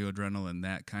Newsboys, Audio Adrenaline,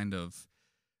 that kind of,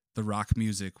 the rock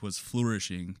music was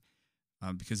flourishing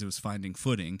because it was finding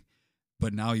footing.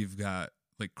 But now you've got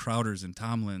like Crowders and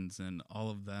Tomlins and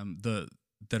all of them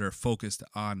that are focused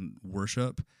on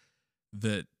worship,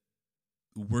 that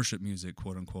worship music,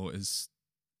 quote unquote,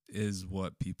 is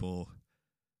what people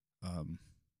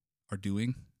are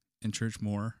doing in church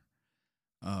more.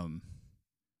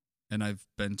 And I've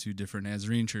been to different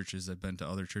Nazarene churches. I've been to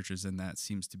other churches, and that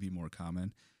seems to be more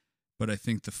common. But I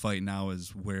think the fight now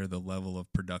is where the level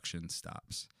of production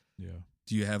stops. Yeah.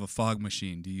 Do you have a fog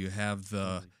machine? Do you have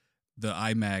the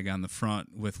iMag on the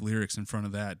front with lyrics in front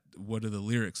of that? What do the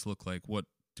lyrics look like? What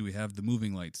do we have? The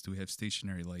moving lights? Do we have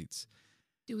stationary lights?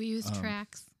 Do we use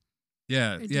tracks?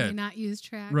 Yeah, Or do we not use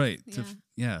tracks? right.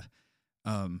 Yeah.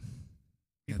 People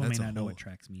may that's a not know whole- what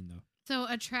tracks mean, though. So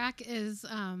a track is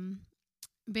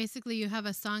basically you have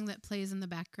a song that plays in the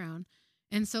background.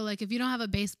 And so like if you don't have a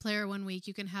bass player one week,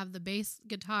 you can have the bass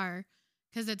guitar,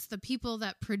 because it's the people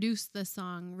that produce the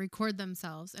song record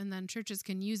themselves, and then churches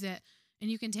can use it, and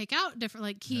you can take out different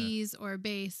like keys or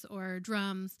bass or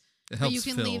drums. It But helps you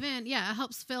can fill. leave in, it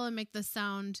helps fill and make the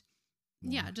sound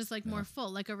just like more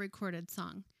full, like a recorded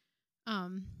song.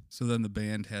 So then the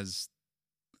band has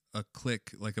a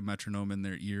click, like a metronome in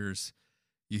their ears.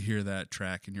 You hear that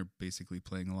track, and you're basically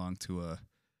playing along to a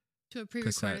pre-recorded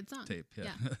cassette song. tape.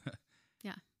 Yeah.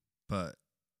 Yeah. But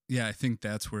yeah, I think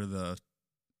that's where the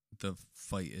the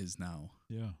fight is now.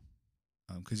 Yeah.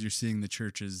 Because you're seeing the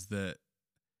churches that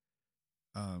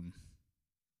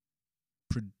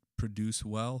produce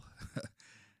well,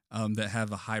 that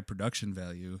have a high production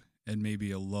value and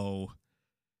maybe a low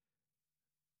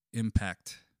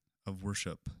impact of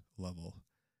worship level.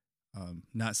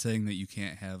 Not saying that you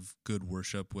can't have good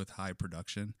worship with high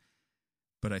production,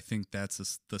 but I think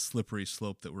that's the slippery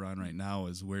slope that we're on right now,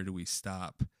 is where do we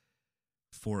stop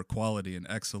for quality and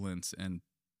excellence and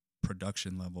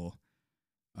production level,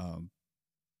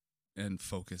 and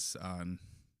focus on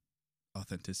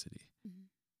authenticity.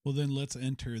 Well, then let's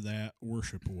enter that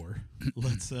worship war.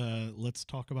 Let's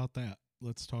talk about that.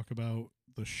 Let's talk about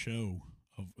the show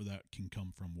that can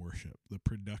come from worship, the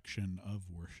production of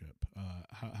worship.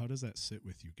 How does that sit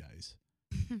with you guys?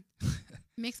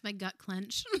 Makes my gut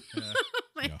clench.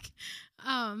 Yeah.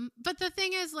 But the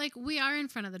thing is, like, we are in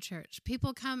front of the church.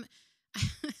 People come.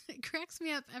 It cracks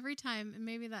me up every time, and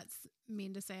maybe that's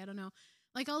mean to say, I don't know.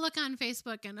 Like, I'll look on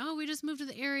Facebook and, we just moved to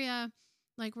the area.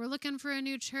 Like, we're looking for a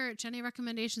new church. Any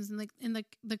recommendations in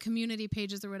the community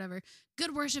pages or whatever?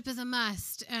 Good worship is a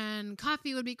must, and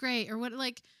coffee would be great, or what?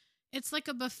 Like, it's like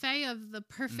a buffet of the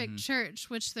perfect church,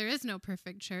 which there is no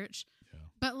perfect church. Yeah.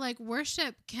 But like,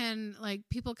 worship can, like,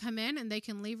 people come in and they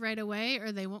can leave right away,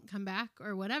 or they won't come back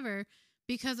or whatever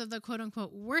because of the quote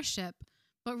unquote worship.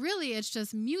 But really, it's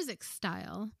just music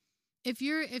style. If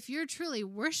you're truly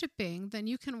worshiping, then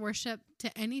you can worship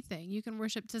to anything. You can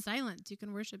worship to silence. You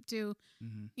can worship to,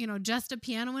 just a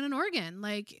piano and an organ.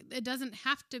 Like, it doesn't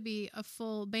have to be a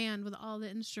full band with all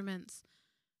the instruments.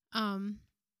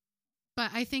 But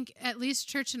I think at least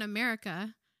Church in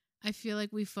America, I feel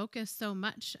like we focus so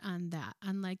much on that,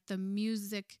 on like the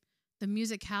music, the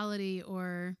musicality,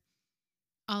 or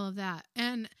all of that.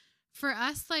 And for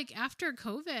us, like, after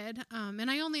COVID,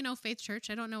 and I only know Faith Church.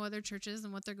 I don't know other churches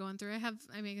and what they're going through.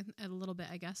 A little bit,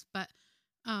 I guess. But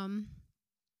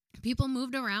people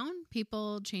moved around.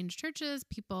 People changed churches.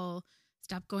 People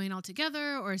stopped going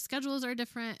altogether, or schedules are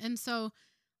different. And so,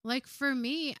 like, for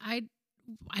me, I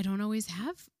don't always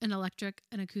have an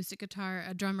acoustic guitar,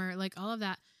 a drummer, like all of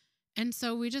that. And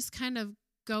so we just kind of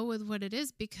go with what it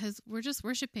is, because we're just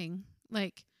worshiping.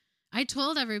 Like, I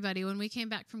told everybody when we came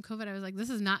back from COVID, I was like, this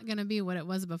is not going to be what it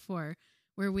was before,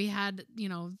 where we had,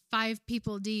 5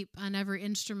 people deep on every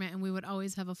instrument and we would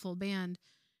always have a full band.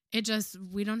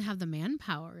 We don't have the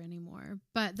manpower anymore.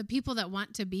 But the people that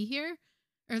want to be here,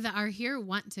 or that are here,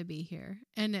 want to be here.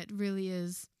 And it really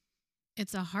is,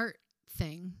 it's a heart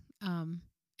thing. And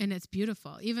it's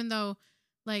beautiful. Even though,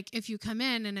 like, if you come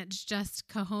in and it's just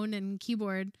cajon and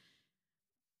keyboard,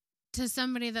 to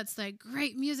somebody that's like,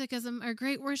 great music or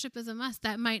great worship is a must,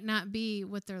 that might not be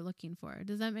what they're looking for.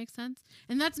 Does that make sense?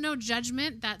 And that's no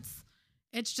judgment.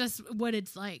 It's just what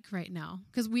it's like right now,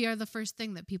 because we are the first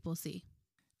thing that people see.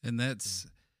 And it's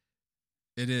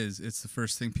the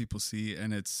first thing people see,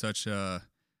 and it's such a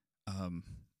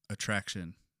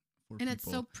attraction for people. And it's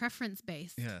so preference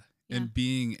based. Yeah. And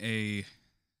being a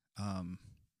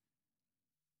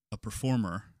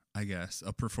performer, I guess,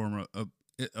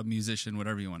 a musician,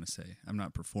 whatever you want to say. I'm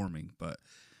not performing, but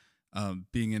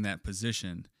being in that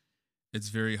position, it's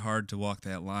very hard to walk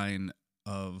that line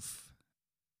of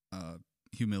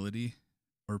humility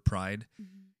or pride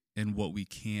in what we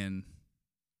can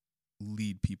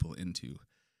lead people into.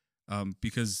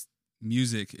 Because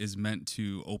music is meant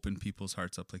to open people's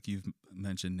hearts up, like you've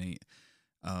mentioned, Nate,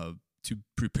 to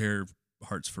prepare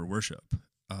hearts for worship,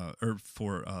 or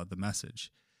for the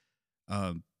message.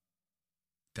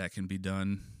 That can be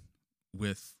done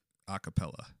with a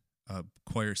cappella,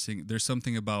 choir singing. There's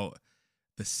something about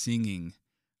the singing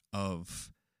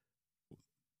of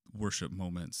worship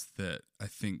moments that I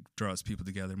think draws people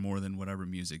together more than whatever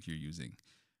music you're using.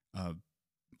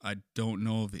 I don't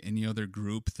know of any other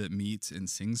group that meets and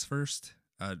sings first.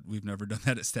 We've never done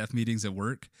that at staff meetings at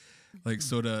work. Like,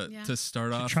 so to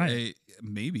start off,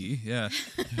 maybe, yeah.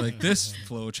 Like, this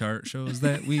flow chart shows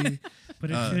that we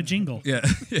put it in a jingle. Yeah.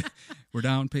 We're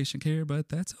down patient care, but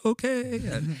that's okay.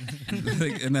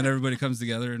 And then everybody comes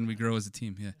together and we grow as a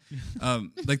team. Yeah.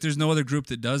 Like, there's no other group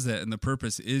that does that, and the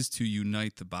purpose is to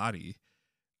unite the body.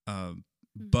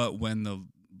 But when the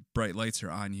bright lights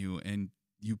are on you and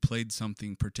you played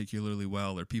something particularly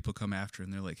well, or people come after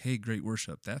and they're like, hey, great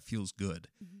worship, that feels good.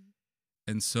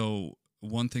 And so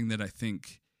one thing that I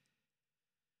think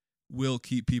will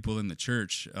keep people in the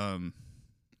church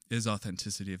is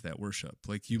authenticity of that worship.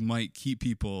 Like, you might keep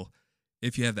people,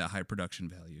 if you have that high production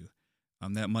value,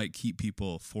 that might keep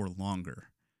people for longer.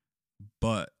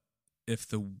 But if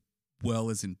the well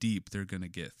isn't deep, they're going to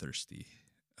get thirsty.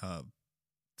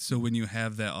 So when you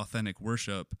have that authentic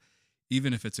worship,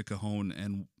 even if it's a cajon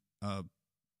and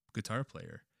guitar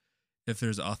player. If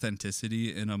there's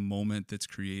authenticity in a moment that's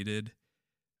created,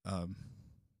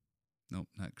 no,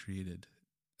 not created,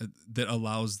 that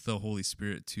allows the Holy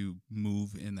Spirit to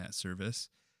move in that service,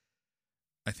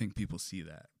 I think people see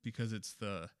that because it's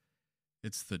the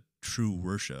true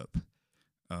worship.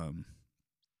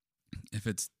 If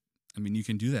it's, I mean, you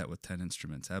can do that with 10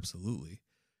 instruments, absolutely.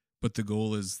 But the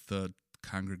goal is the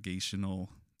congregational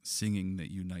singing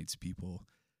that unites people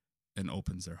and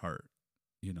opens their heart,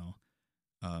 you know.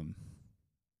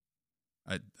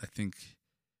 I think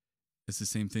it's the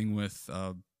same thing with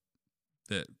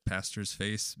that pastor's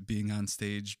face being on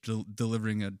stage,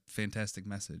 delivering a fantastic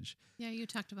message. Yeah, you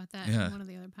talked about that in one of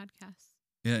the other podcasts.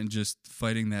 Yeah, and just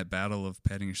fighting that battle of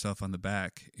patting yourself on the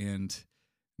back and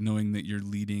knowing that you're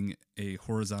leading a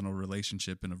horizontal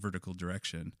relationship in a vertical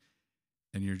direction,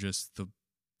 and you're just the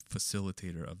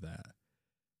facilitator of that.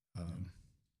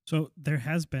 So there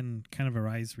has been kind of a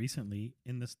rise recently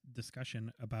in this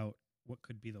discussion about what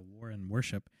could be the war in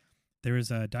worship. There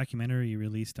is a documentary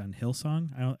released on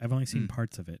Hillsong. I've only seen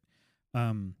parts of it.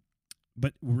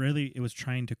 But really it was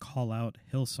trying to call out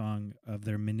Hillsong of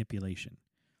their manipulation.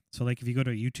 So like if you go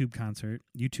to a YouTube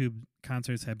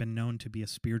concerts have been known to be a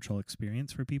spiritual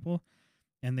experience for people,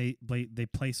 and they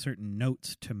play certain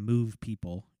notes to move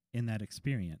people in that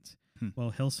experience.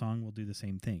 Well, Hillsong will do the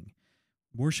same thing.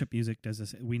 Worship music does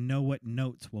this. We know what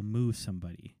notes will move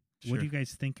somebody. Sure. What do you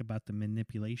guys think about the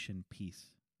manipulation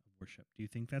piece of worship? Do you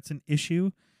think that's an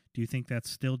issue? Do you think that's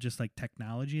still just like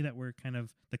technology that we're kind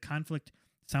of, the conflict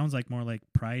sounds like more like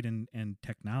pride and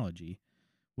technology.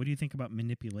 What do you think about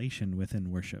manipulation within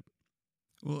worship?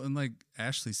 Well, and like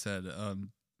Ashley said,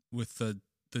 with the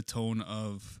tone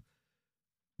of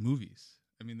movies,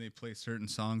 I mean, they play certain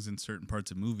songs in certain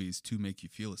parts of movies to make you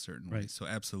feel a certain way. So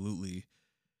absolutely,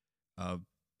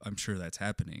 I'm sure that's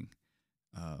happening.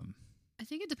 I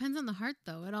think it depends on the heart,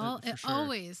 though.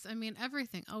 Always, I mean,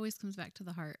 everything always comes back to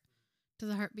the heart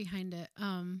behind it.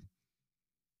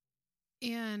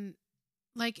 And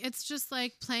like, it's just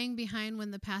like playing behind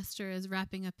when the pastor is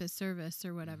wrapping up his service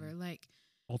or whatever, like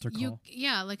altar call.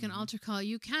 Like an altar call.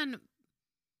 You can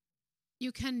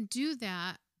do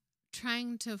that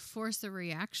trying to force a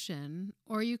reaction,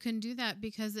 or you can do that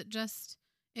because it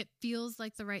feels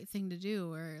like the right thing to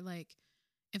do, or like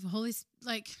if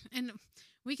and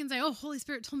we can say, oh, Holy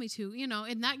Spirit told me to,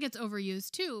 and that gets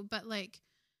overused too. But like,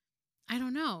 I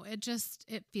don't know.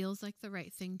 It feels like the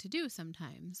right thing to do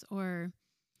sometimes, or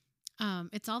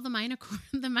it's all the minor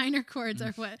chords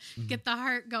are what get the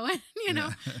heart going,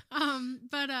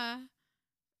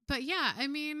 but yeah, I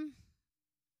mean,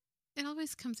 it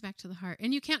always comes back to the heart,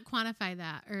 and you can't quantify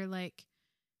that, or like,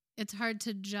 it's hard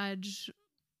to judge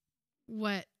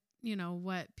what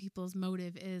people's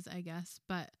motive is, I guess.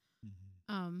 But,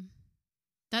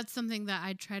 that's something that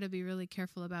I try to be really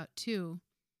careful about too.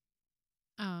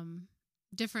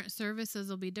 Different services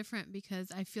will be different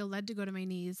because I feel led to go to my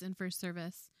knees in first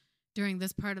service during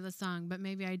this part of the song, but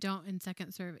maybe I don't in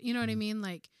second service. You know what I mean?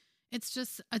 Like,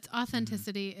 it's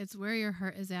authenticity. It's where your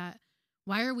heart is at.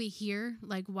 Why are we here?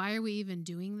 Like, why are we even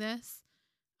doing this?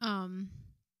 One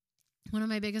of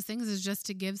my biggest things is just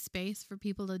to give space for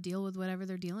people to deal with whatever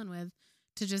they're dealing with,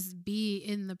 to just be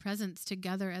in the presence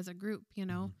together as a group,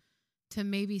 to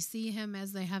maybe see him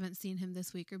as they haven't seen him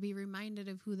this week, or be reminded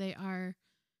of who they are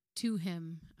to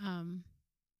him.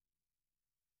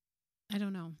 I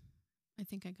don't know. I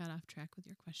think I got off track with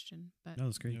your question, but no,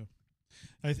 that's great. Yeah.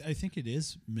 I think it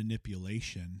is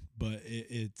manipulation, but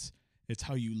it's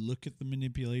how you look at the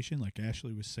manipulation. Like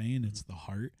Ashley was saying, it's the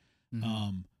heart.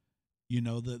 The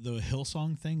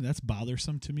Hillsong thing, that's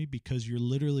bothersome to me because you're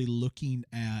literally looking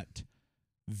at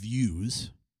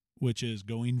views, which is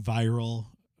going viral,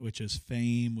 which is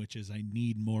fame, which is I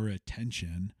need more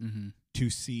attention to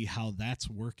see how that's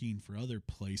working for other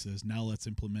places. Now let's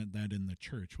implement that in the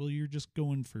church. Well, you're just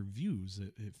going for views,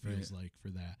 it feels like, for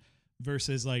that.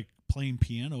 Versus like playing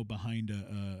piano behind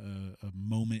a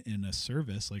moment in a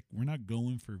service. Like, we're not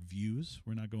going for views.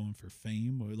 We're not going for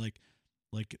fame. Or like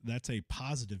that's a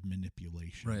positive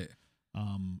manipulation. Right.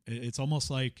 It's almost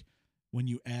like when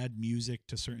you add music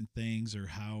to certain things, or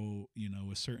how,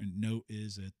 a certain note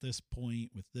is at this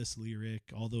point with this lyric,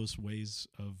 all those ways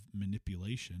of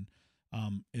manipulation.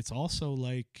 It's also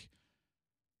like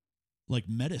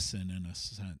medicine, in a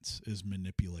sense, is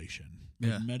manipulation.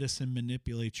 Like medicine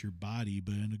manipulates your body,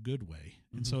 but in a good way.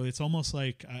 And so it's almost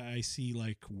like I see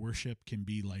like worship can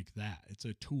be like that. It's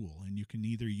a tool, and you can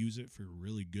either use it for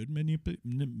really good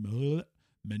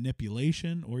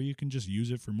manipulation, or you can just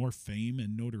use it for more fame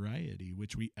and notoriety,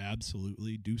 which we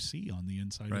absolutely do see on the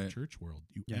inside of church world.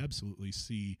 You absolutely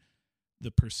see the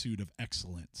pursuit of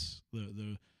excellence,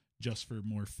 the just for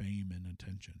more fame and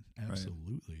attention.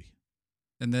 Absolutely.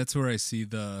 And that's where I see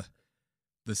the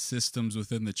systems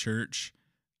within the church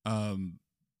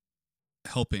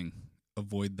helping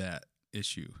avoid that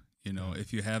issue. You know,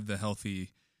 if you have the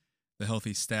healthy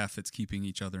staff that's keeping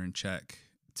each other in check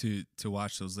to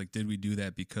watch those, like, did we do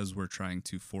that because we're trying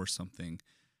to force something,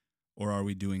 or are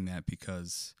we doing that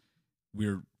because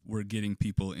we're getting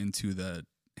people into the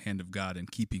hand of God and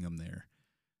keeping them there?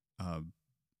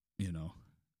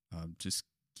 Just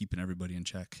keeping everybody in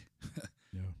check.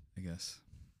 I guess.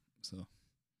 So.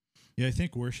 Yeah, I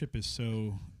think worship is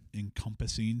so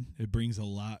encompassing. It brings a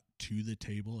lot to the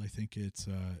table. I think it's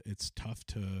tough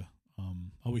to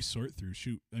always sort through.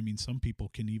 Shoot, I mean, some people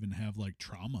can even have like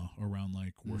trauma around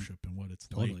like worship and what it's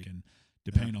like, and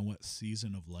depending on what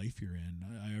season of life you're in.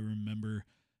 I remember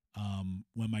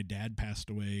when my dad passed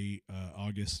away,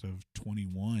 August of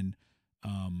 21,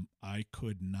 I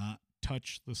could not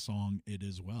touch the song "It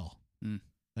Is Well."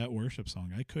 That worship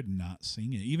song, I could not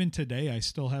sing it. Even today, I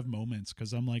still have moments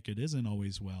because I'm like, it isn't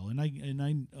always well. And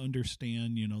I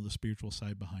understand, the spiritual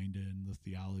side behind it and the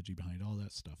theology behind all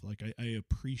that stuff. Like, I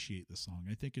appreciate the song.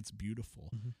 I think it's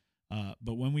beautiful.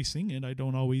 But when we sing it, I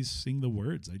don't always sing the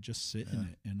words. I just sit in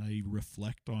it and I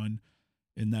reflect on,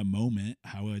 in that moment,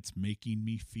 how it's making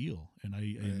me feel. And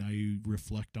I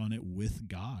reflect on it with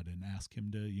God and ask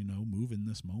him to, move in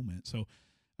this moment. So,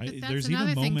 that's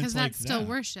another thing, because that's still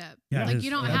worship. Yeah, like,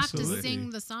 you don't have Absolutely. to sing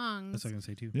the songs. That's what I'm going to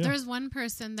say too. Yeah. There's one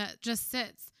person that just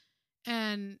sits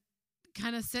and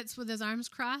kind of sits with his arms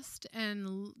crossed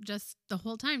and just the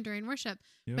whole time during worship.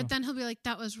 Yeah. But then he'll be like,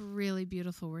 that was really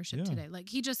beautiful worship today. Like,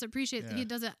 he just appreciates that he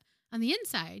does it on the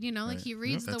inside, like he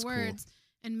reads the words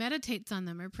and meditates on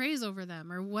them or prays over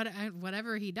them or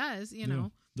whatever he does,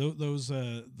 know. Those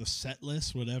the set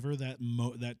list, whatever,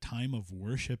 that time of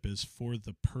worship is for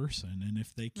the person, and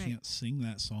if they can't sing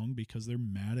that song because they're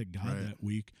mad at God that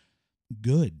week,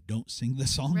 good, don't sing the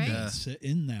song. Sit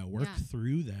in that, work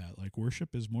through that. Like,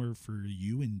 worship is more for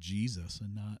you and Jesus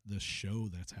and not the show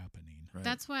that's happening.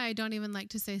 That's why I don't even like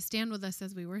to say stand with us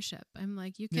as we worship. I'm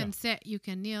like, you can sit, you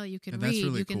can kneel, you can read,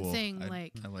 really you can cool. sing. I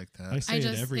like that. I say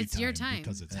it every it's time your time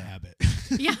because it's habit.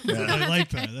 I like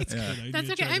that. That's good. That's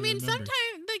okay. I mean, sometimes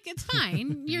it's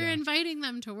fine. You're inviting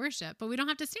them to worship, but we don't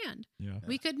have to stand.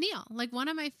 We could kneel. Like, one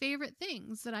of my favorite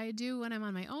things that I do when I'm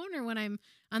on my own or when I'm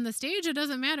on the stage, it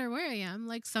doesn't matter where I am.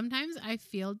 Like, sometimes I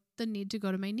feel the need to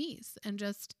go to my knees and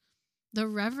just the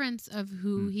reverence of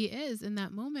who he is in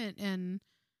that moment. And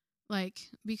like,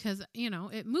 because,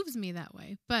 it moves me that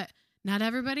way, but not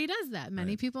everybody does that.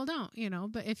 Many people don't,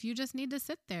 but if you just need to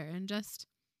sit there and just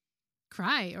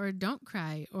cry or don't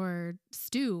cry or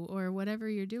stew or whatever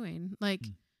you're doing, like,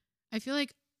 I feel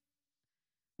like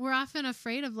we're often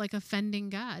afraid of like offending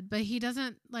God, but he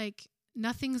doesn't, like,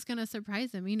 nothing's going to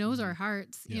surprise him. He knows our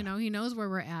hearts, he knows where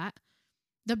we're at.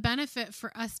 The benefit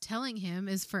for us telling him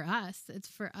is for us. It's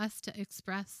for us to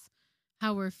express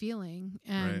how we're feeling.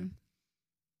 And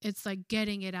it's like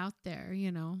getting it out there,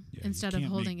 instead of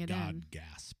holding it God in.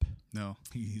 Gasp. No.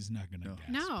 He's not going to gasp.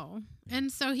 No.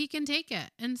 And so he can take it.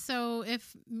 And so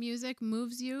if music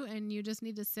moves you and you just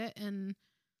need to sit and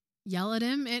yell at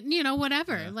him,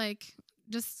 whatever, like,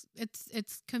 just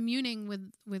it's communing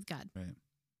with God. Right.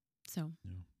 So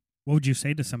what would you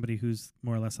say to somebody who's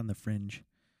more or less on the fringe,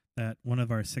 that one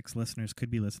of our 6 listeners could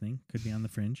be listening, could be on the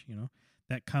fringe,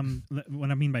 that come,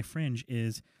 what I mean by fringe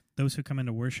is those who come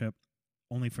into worship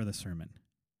only for the sermon.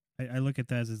 I look at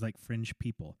that as like fringe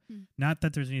people. Not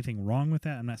that there's anything wrong with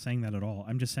that. I'm not saying that at all.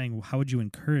 I'm just saying, how would you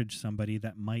encourage somebody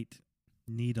that might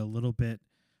need a little bit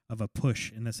of a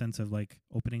push in the sense of like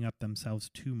opening up themselves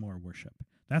to more worship?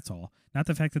 That's all. Not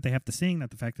the fact that they have to sing, not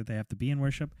the fact that they have to be in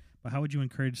worship, but how would you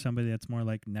encourage somebody that's more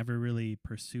like never really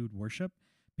pursued worship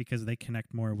because they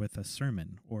connect more with a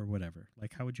sermon or whatever?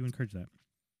 Like, how would you encourage that?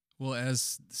 Well,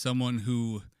 as someone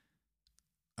who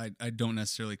I don't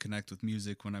necessarily connect with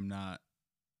music when I'm not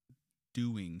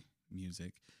doing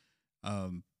music,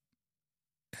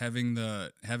 having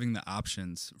the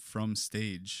options from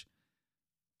stage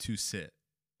to sit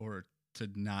or to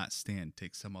not stand,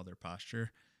 take some other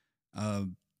posture.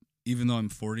 Even though I'm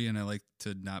 40 and I like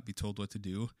to not be told what to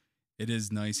do, it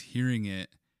is nice hearing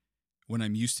it when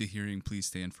I'm used to hearing "please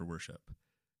stand for worship."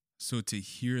 So to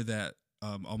hear that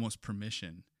almost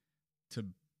permission to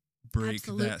break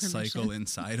Absolute that permission. cycle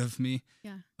inside of me,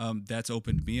 that's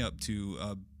opened me up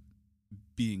to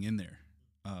being in there.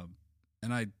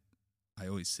 And I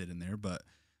always sit in there, but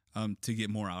to get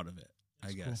more out of it,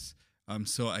 I guess. Cool.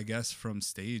 So I guess from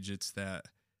stage, it's that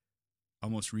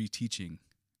almost reteaching,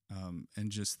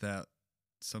 and just that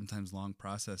sometimes long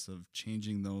process of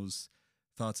changing those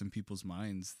thoughts in people's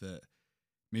minds that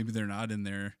maybe they're not in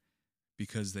there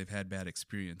because they've had bad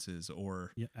experiences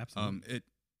or Yeah, absolutely.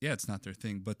 it's not their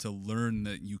thing, but to learn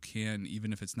that you can,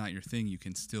 even if it's not your thing, you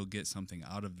can still get something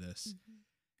out of this,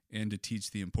 and to teach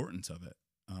the importance of it.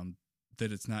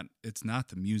 That it's not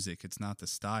the music, it's not the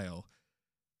style,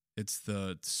 it's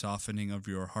the softening of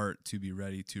your heart to be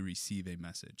ready to receive a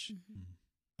message.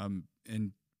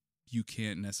 And you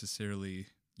can't necessarily,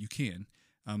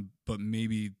 but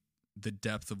maybe the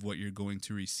depth of what you're going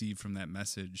to receive from that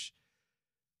message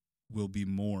will be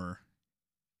more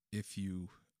if you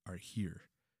are here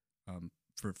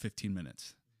for 15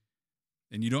 minutes.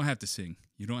 And you don't have to sing.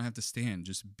 You don't have to stand.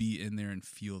 Just be in there and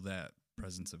feel that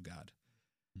presence of God.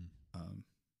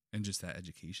 And just that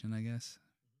education, I guess,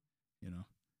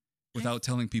 without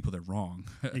telling people they're wrong.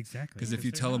 Exactly. Because if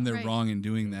you tell them they're wrong in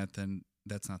doing that, then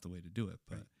that's not the way to do it.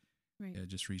 But yeah,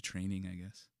 just retraining, I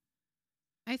guess.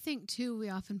 I think, too, we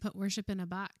often put worship in a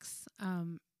box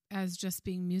as just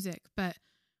being music. But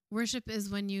worship is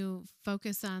when you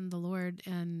focus on the Lord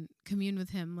and commune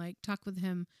with him, like talk with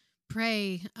him,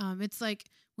 pray. It's like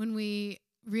when we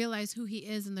realize who he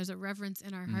is and there's a reverence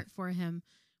in our heart for him,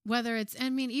 whether it's,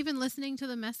 even listening to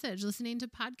the message, listening to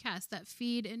podcasts that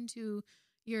feed into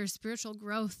your spiritual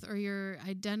growth or your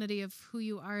identity of who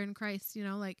you are in Christ,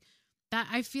 like that.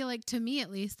 I feel like, to me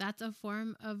at least, that's a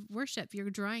form of worship.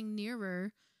 You're drawing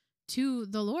nearer to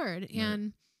the Lord.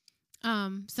 Right.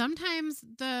 And sometimes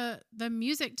the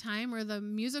music time or the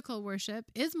musical worship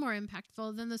is more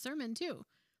impactful than the sermon too.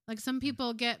 Like some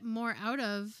people get more out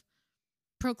of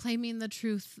proclaiming the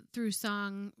truth through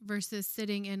song versus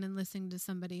sitting in and listening to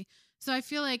somebody. So I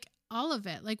feel like all of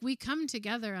it, like we come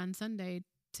together on Sunday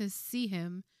to see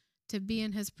him, to be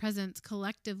in his presence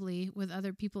collectively with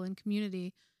other people in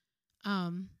community.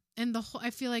 And I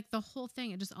feel like the whole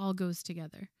thing, it just all goes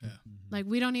together. Yeah. Like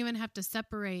we don't even have to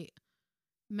separate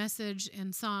message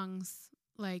and songs.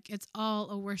 Like it's all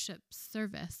a worship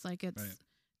service. Like it's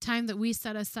time that we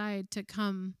set aside to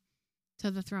come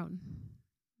to the throne.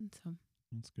 And so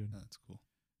that's good. That's cool.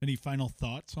 Any final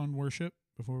thoughts on worship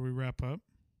before we wrap up?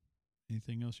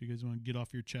 Anything else you guys want to get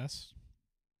off your chest?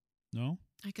 No?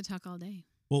 I could talk all day.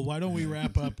 Well, why don't we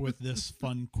wrap up with this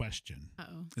fun question?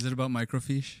 Uh-oh. Is it about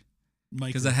microfiche?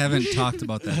 Because I haven't talked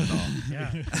about that at all.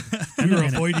 Yeah. We were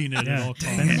avoiding it at all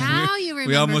costs. Now you remember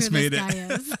we almost who made this it.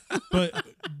 guy is. But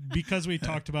because we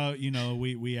talked about,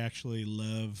 we actually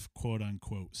love quote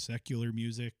unquote secular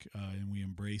music and we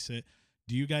embrace it.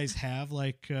 Do you guys have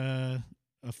like a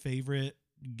favorite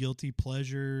guilty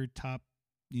pleasure top,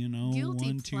 Guilty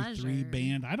 1, 2, 3 pleasure.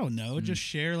 band? I don't know. Just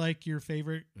share like your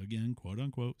favorite, again, quote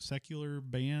unquote secular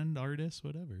band, artist,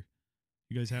 whatever.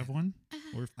 You guys have one?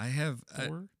 Or I have.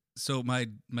 four? So my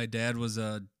dad was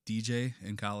a DJ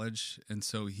in college, and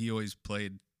so he always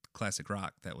played classic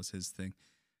rock. That was his thing.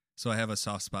 So I have a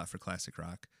soft spot for classic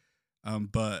rock.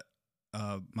 But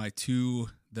my two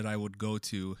that I would go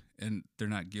to, and they're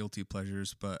not guilty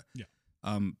pleasures, but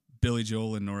Billy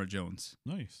Joel and Norah Jones.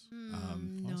 Nice.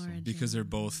 Norah Because they're Jones.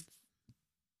 both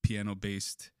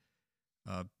piano-based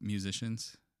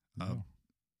musicians, Wow.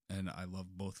 and I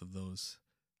love both of those.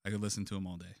 I could listen to them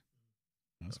all day.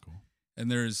 That's cool. And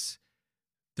there's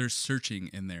searching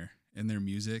in their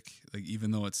music, like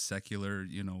even though it's secular,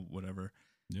 whatever.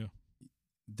 Yeah.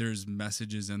 There's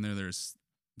messages in there.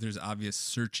 There's obvious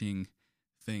searching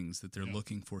things that they're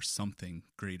looking for something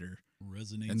greater.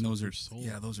 Resonates and those with are your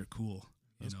soul. those are cool.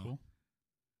 That's cool.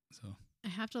 So I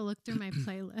have to look through my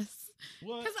playlist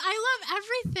What? because I love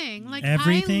everything. Like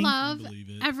Everything? I love Believe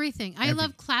it. everything. I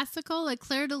love classical. Like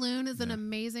Claire de Lune is an Yeah.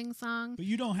 amazing song. But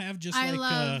you don't have just I like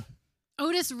love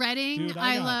Otis Redding. Dude,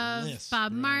 I got love lists,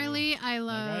 Bob bro. Marley. I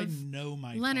like, I love know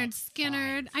my Leonard top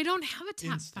Skinner. 5 I don't have a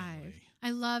top instantly. 5.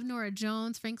 I love Norah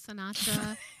Jones, Frank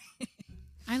Sinatra.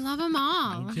 I love them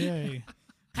all. Okay.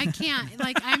 I can't.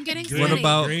 Like I'm getting Good. What sweaty.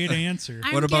 about- Great answer.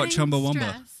 I'm What about getting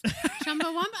Chumbawamba? stressed.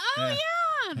 Chumbawamba. Oh Yeah.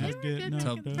 yeah, they That's were good. good. No, They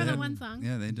were go good for ahead. the one song.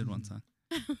 yeah, they did one song.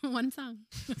 One song.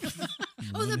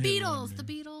 Oh, the One-hit Beatles. wonder. The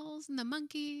Beatles and the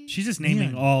Monkees. She's just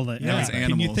naming all the. Yeah, Yeah. it's Can you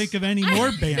animals. think of any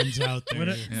more bands out there?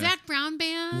 What Yeah. Zach Brown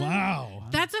Band. Wow.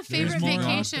 That's a favorite more out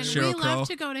vacation. there. We Sheryl love Crow.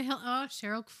 to go to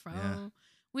Sheryl Crow. Yeah.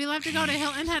 We love to go to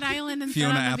Hilton Head Island and sit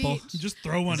Fiona on the Apple. beach. Just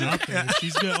throw one out there.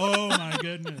 She's good. Oh my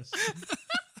goodness.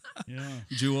 Yeah.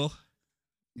 Jewel.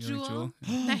 You like Jewel.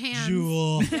 Jewel? The hands.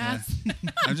 Jewel. Yes.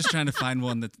 I'm just trying to find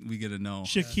one that we get to know.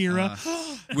 Shakira.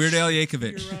 Weird Al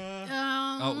Yankovic. Shakira.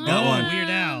 Oh, that one. Weird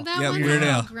Al. That Yeah, one's Weird a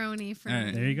Al. little groany for All me.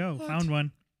 right. There you go. Found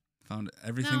one. Found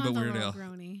everything That but one's a Weird little Al.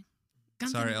 groany.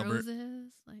 Guns Sorry, N' Albert.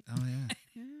 Roses. Like, Oh yeah.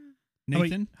 yeah.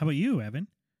 Nathan. How about you, Evan?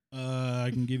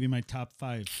 I can give you my top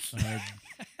 5.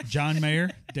 John Mayer,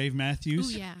 Dave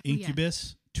Matthews, Ooh, yeah. Ooh, yeah.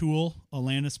 Incubus, Tool,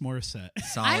 Alanis Morissette.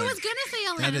 Solid. I was gonna say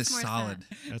That Alanis is Morissette. solid.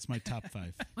 That's my top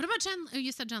 5. What about John? Oh,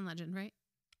 you said John Legend, right?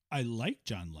 I like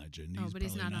John Legend. Oh, but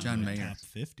he's probably not on John my Mayer. top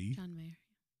 50. John Mayer.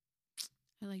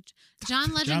 I like John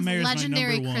Legend's John Mayer's my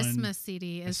legendary number one. Christmas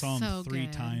CD I is saw him so 3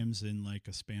 good. times in like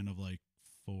a span of like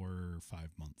 4 or 5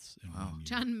 months. In Wow. 1 year.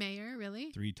 John Mayer,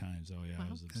 really? 3 times. Oh yeah, Wow.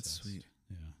 I was obsessed. That's sweet.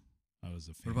 Yeah, I was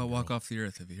a fan. What about Walk Off the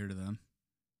Earth? Have you heard of them?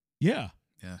 Yeah,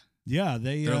 Yeah. yeah.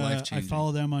 They're I life-changing.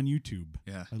 follow them on YouTube.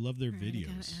 Yeah. I love their All right, I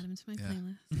gotta videos. add him to my Yeah.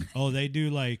 playlist. Oh, they do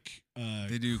like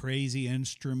They do- crazy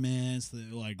instruments.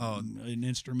 Like Oh. an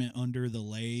instrument under the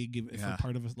leg Yeah. for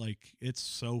part of it. Like it's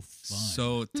so fun.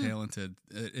 So talented.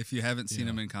 If you haven't seen Yeah.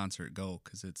 them in concert, go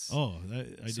because it's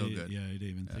I so did. good. Yeah, I didn't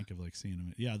even Yeah. think of like seeing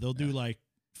them. Yeah, they'll do Yeah. like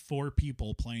 4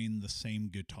 people playing the same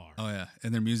guitar. Oh yeah,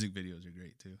 and their music videos are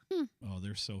great too. Oh,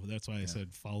 they're so. That's why I Yeah.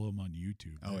 said follow them on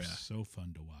YouTube. Oh, They're yeah. so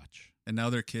fun to watch. And now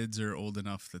their kids are old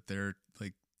enough that they're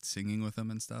like singing with them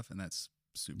and stuff, and that's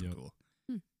super Yep. cool.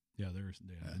 Yeah,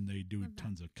 Yeah. and they do Love that.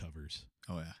 tons of covers.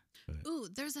 Oh yeah, Ooh,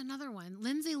 there's another one.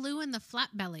 Lindsay Lou and the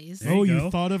Flatbellies. There you Oh, you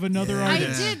go. thought of another Yeah. I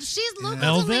artist? did. She's local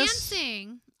Elvis? to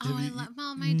Lansing. Oh, Have I you- love.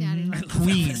 Well, my daddy loves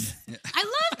Queen. Elvis. I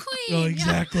love Queen. Oh,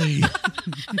 exactly.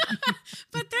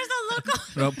 But there's a local.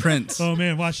 well Prince. Oh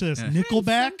man, watch this. Yeah.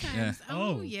 Nickelback. Sometimes. Yeah.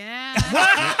 Oh, Oh. yeah.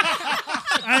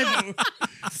 I've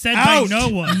said Out by no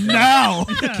one. now.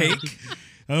 Yeah. Cake.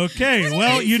 Okay, What do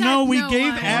well, you you know, said we no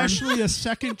gave one? Ashley a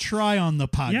second try on the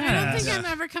podcast. Yeah. I don't think Yeah. I'm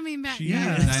ever coming back.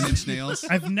 Yeah. 9 Inch Nails.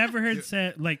 I've never heard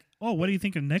said like, "Oh, what do you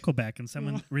think of Nickelback?" And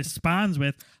someone responds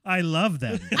with, "I love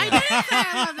them." I didn't say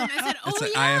I love them. I said, oh, It's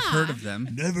like, yeah. I have heard of them.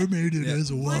 Never made it Yeah.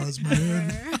 as a wise man.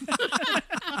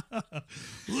 Whatever.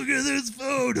 Look at this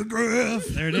photograph.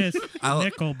 There it is. I'll-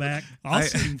 Nickelback. I'll I-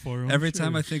 sing for him. Every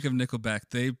time I think of Nickelback,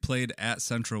 they played at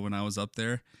Central when I was up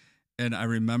there, and I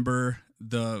remember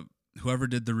whoever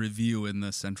did the review in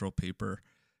the Central paper.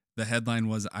 The headline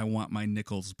was, "I want my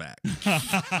nickels back." Oh,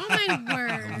 my I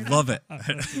word. love it.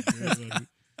 That's a great one.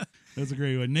 That's a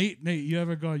great one. Nate, you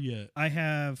haven't gone yet. I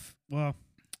have, well,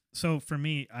 so for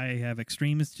me, I have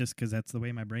extremes just because that's the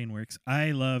way my brain works.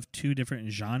 I love 2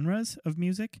 different genres of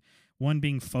music, one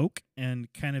being folk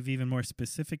and kind of even more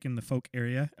specific in the folk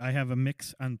area. I have a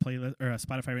mix on playlist or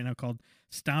Spotify right now called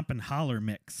Stomp and Holler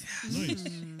Mix. Nice.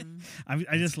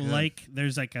 I just good. like,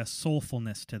 there's like a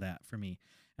soulfulness to that for me.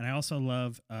 And I also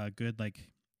love good like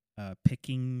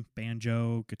picking,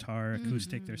 banjo, guitar,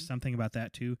 acoustic. There's something about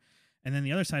that too. And then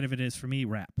the other side of it is for me,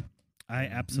 rap. I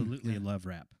absolutely Yeah. love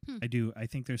rap. Hmm. I do. I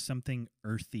think there's something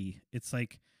earthy. It's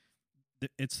like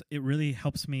it really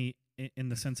helps me in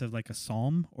the sense of like a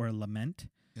psalm or a lament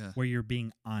Yeah, where you're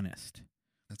being honest.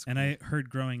 that's And cool. I heard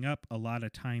growing up a lot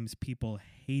of times people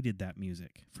hated that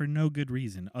music for no good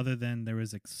reason other than there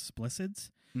was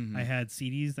explicits. Mhm. I had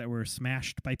CDs that were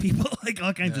smashed by people, like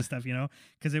all kinds Yeah. of stuff, you know,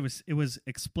 because it was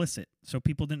explicit, so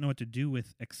people didn't know what to do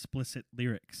with explicit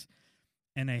lyrics,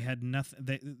 and I had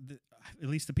nothing. At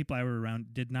least the people I were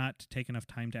around did not take enough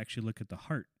time to actually look at the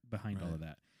heart behind all Right. of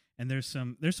that. And there's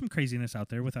some craziness out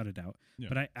there without a doubt, Yeah.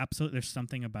 but I absolutely there's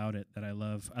something about it that I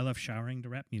love. I love showering to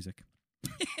rap music.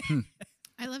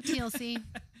 I love TLC.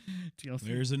 TLC.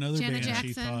 There's another Janet band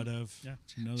she Jackson. thought of. Yeah.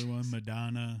 Another one,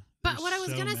 Madonna. But There's what I was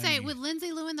so gonna say many. with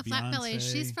Lindsay Lou and the Flatbellies,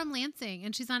 she's Beyonce. from Lansing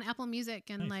and she's on Apple Music,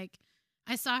 and Nice. like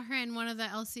I saw her in one of the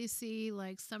LCC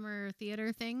like summer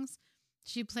theater things.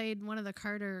 She played one of the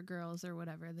Carter girls or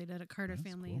whatever. They did a Carter That's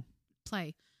family cool.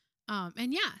 play.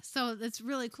 And yeah, so it's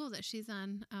really cool that she's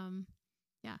on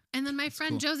yeah. And then my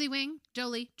friend cool. Jolie Wing,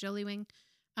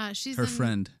 she's Her in,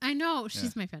 friend. I know,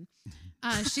 she's my friend.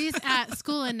 She's at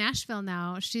school in Nashville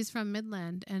now. She's from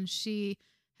Midland, and she's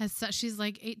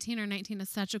like 18 or 19. Has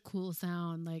such a cool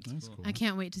sound. Like That's cool. I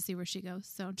can't wait to see where she goes.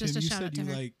 So just Tim, a you shout said out to you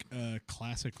her. like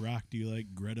classic rock. Do you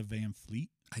like Greta Van Fleet?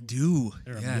 I do.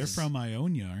 They're Yes. They're from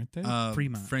Ionia, aren't they?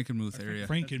 Fremont. Frankenmuth area.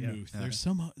 Frankenmuth.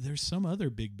 Yeah. There's some other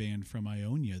big band from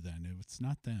Ionia. Then it's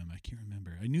not them. I can't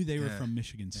remember. I knew they were Yeah. from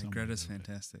Michigan. Yeah, somewhere. Greta's though, but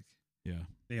fantastic. Yeah.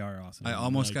 They are awesome. I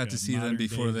almost like got to a see them modern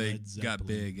before day they Led got Zeppelin.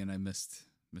 big, and I missed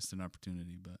an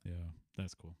opportunity. But Yeah,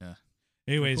 that's cool. Yeah.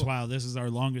 Anyways, Cool. wow, this is our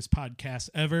longest podcast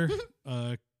ever.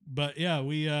 But yeah,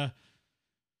 we what?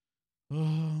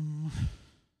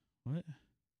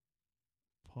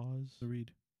 Pause. the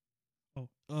read.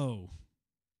 Oh.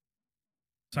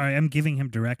 Sorry, I'm giving him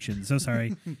directions. So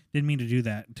sorry. Didn't mean to do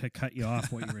that, to cut you off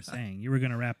what you were saying. You were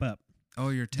going to wrap up. oh,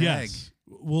 your tag. Yes.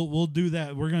 We'll do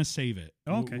that. We're gonna save it.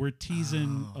 Okay. We're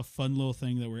teasing Oh. a fun little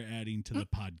thing that we're adding to the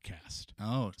podcast.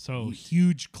 Oh, So neat.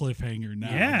 huge cliffhanger now.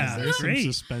 Yeah, There's some great.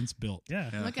 suspense built. Yeah.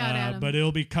 Yeah. Look out at him. But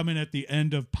it'll be coming at the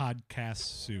end of podcasts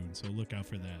soon, so look out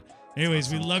for that. Anyways,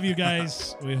 we love you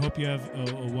guys. We hope you have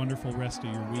a wonderful rest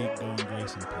of your week. Go in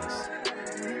grace and peace.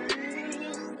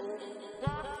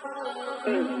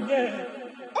 Yeah.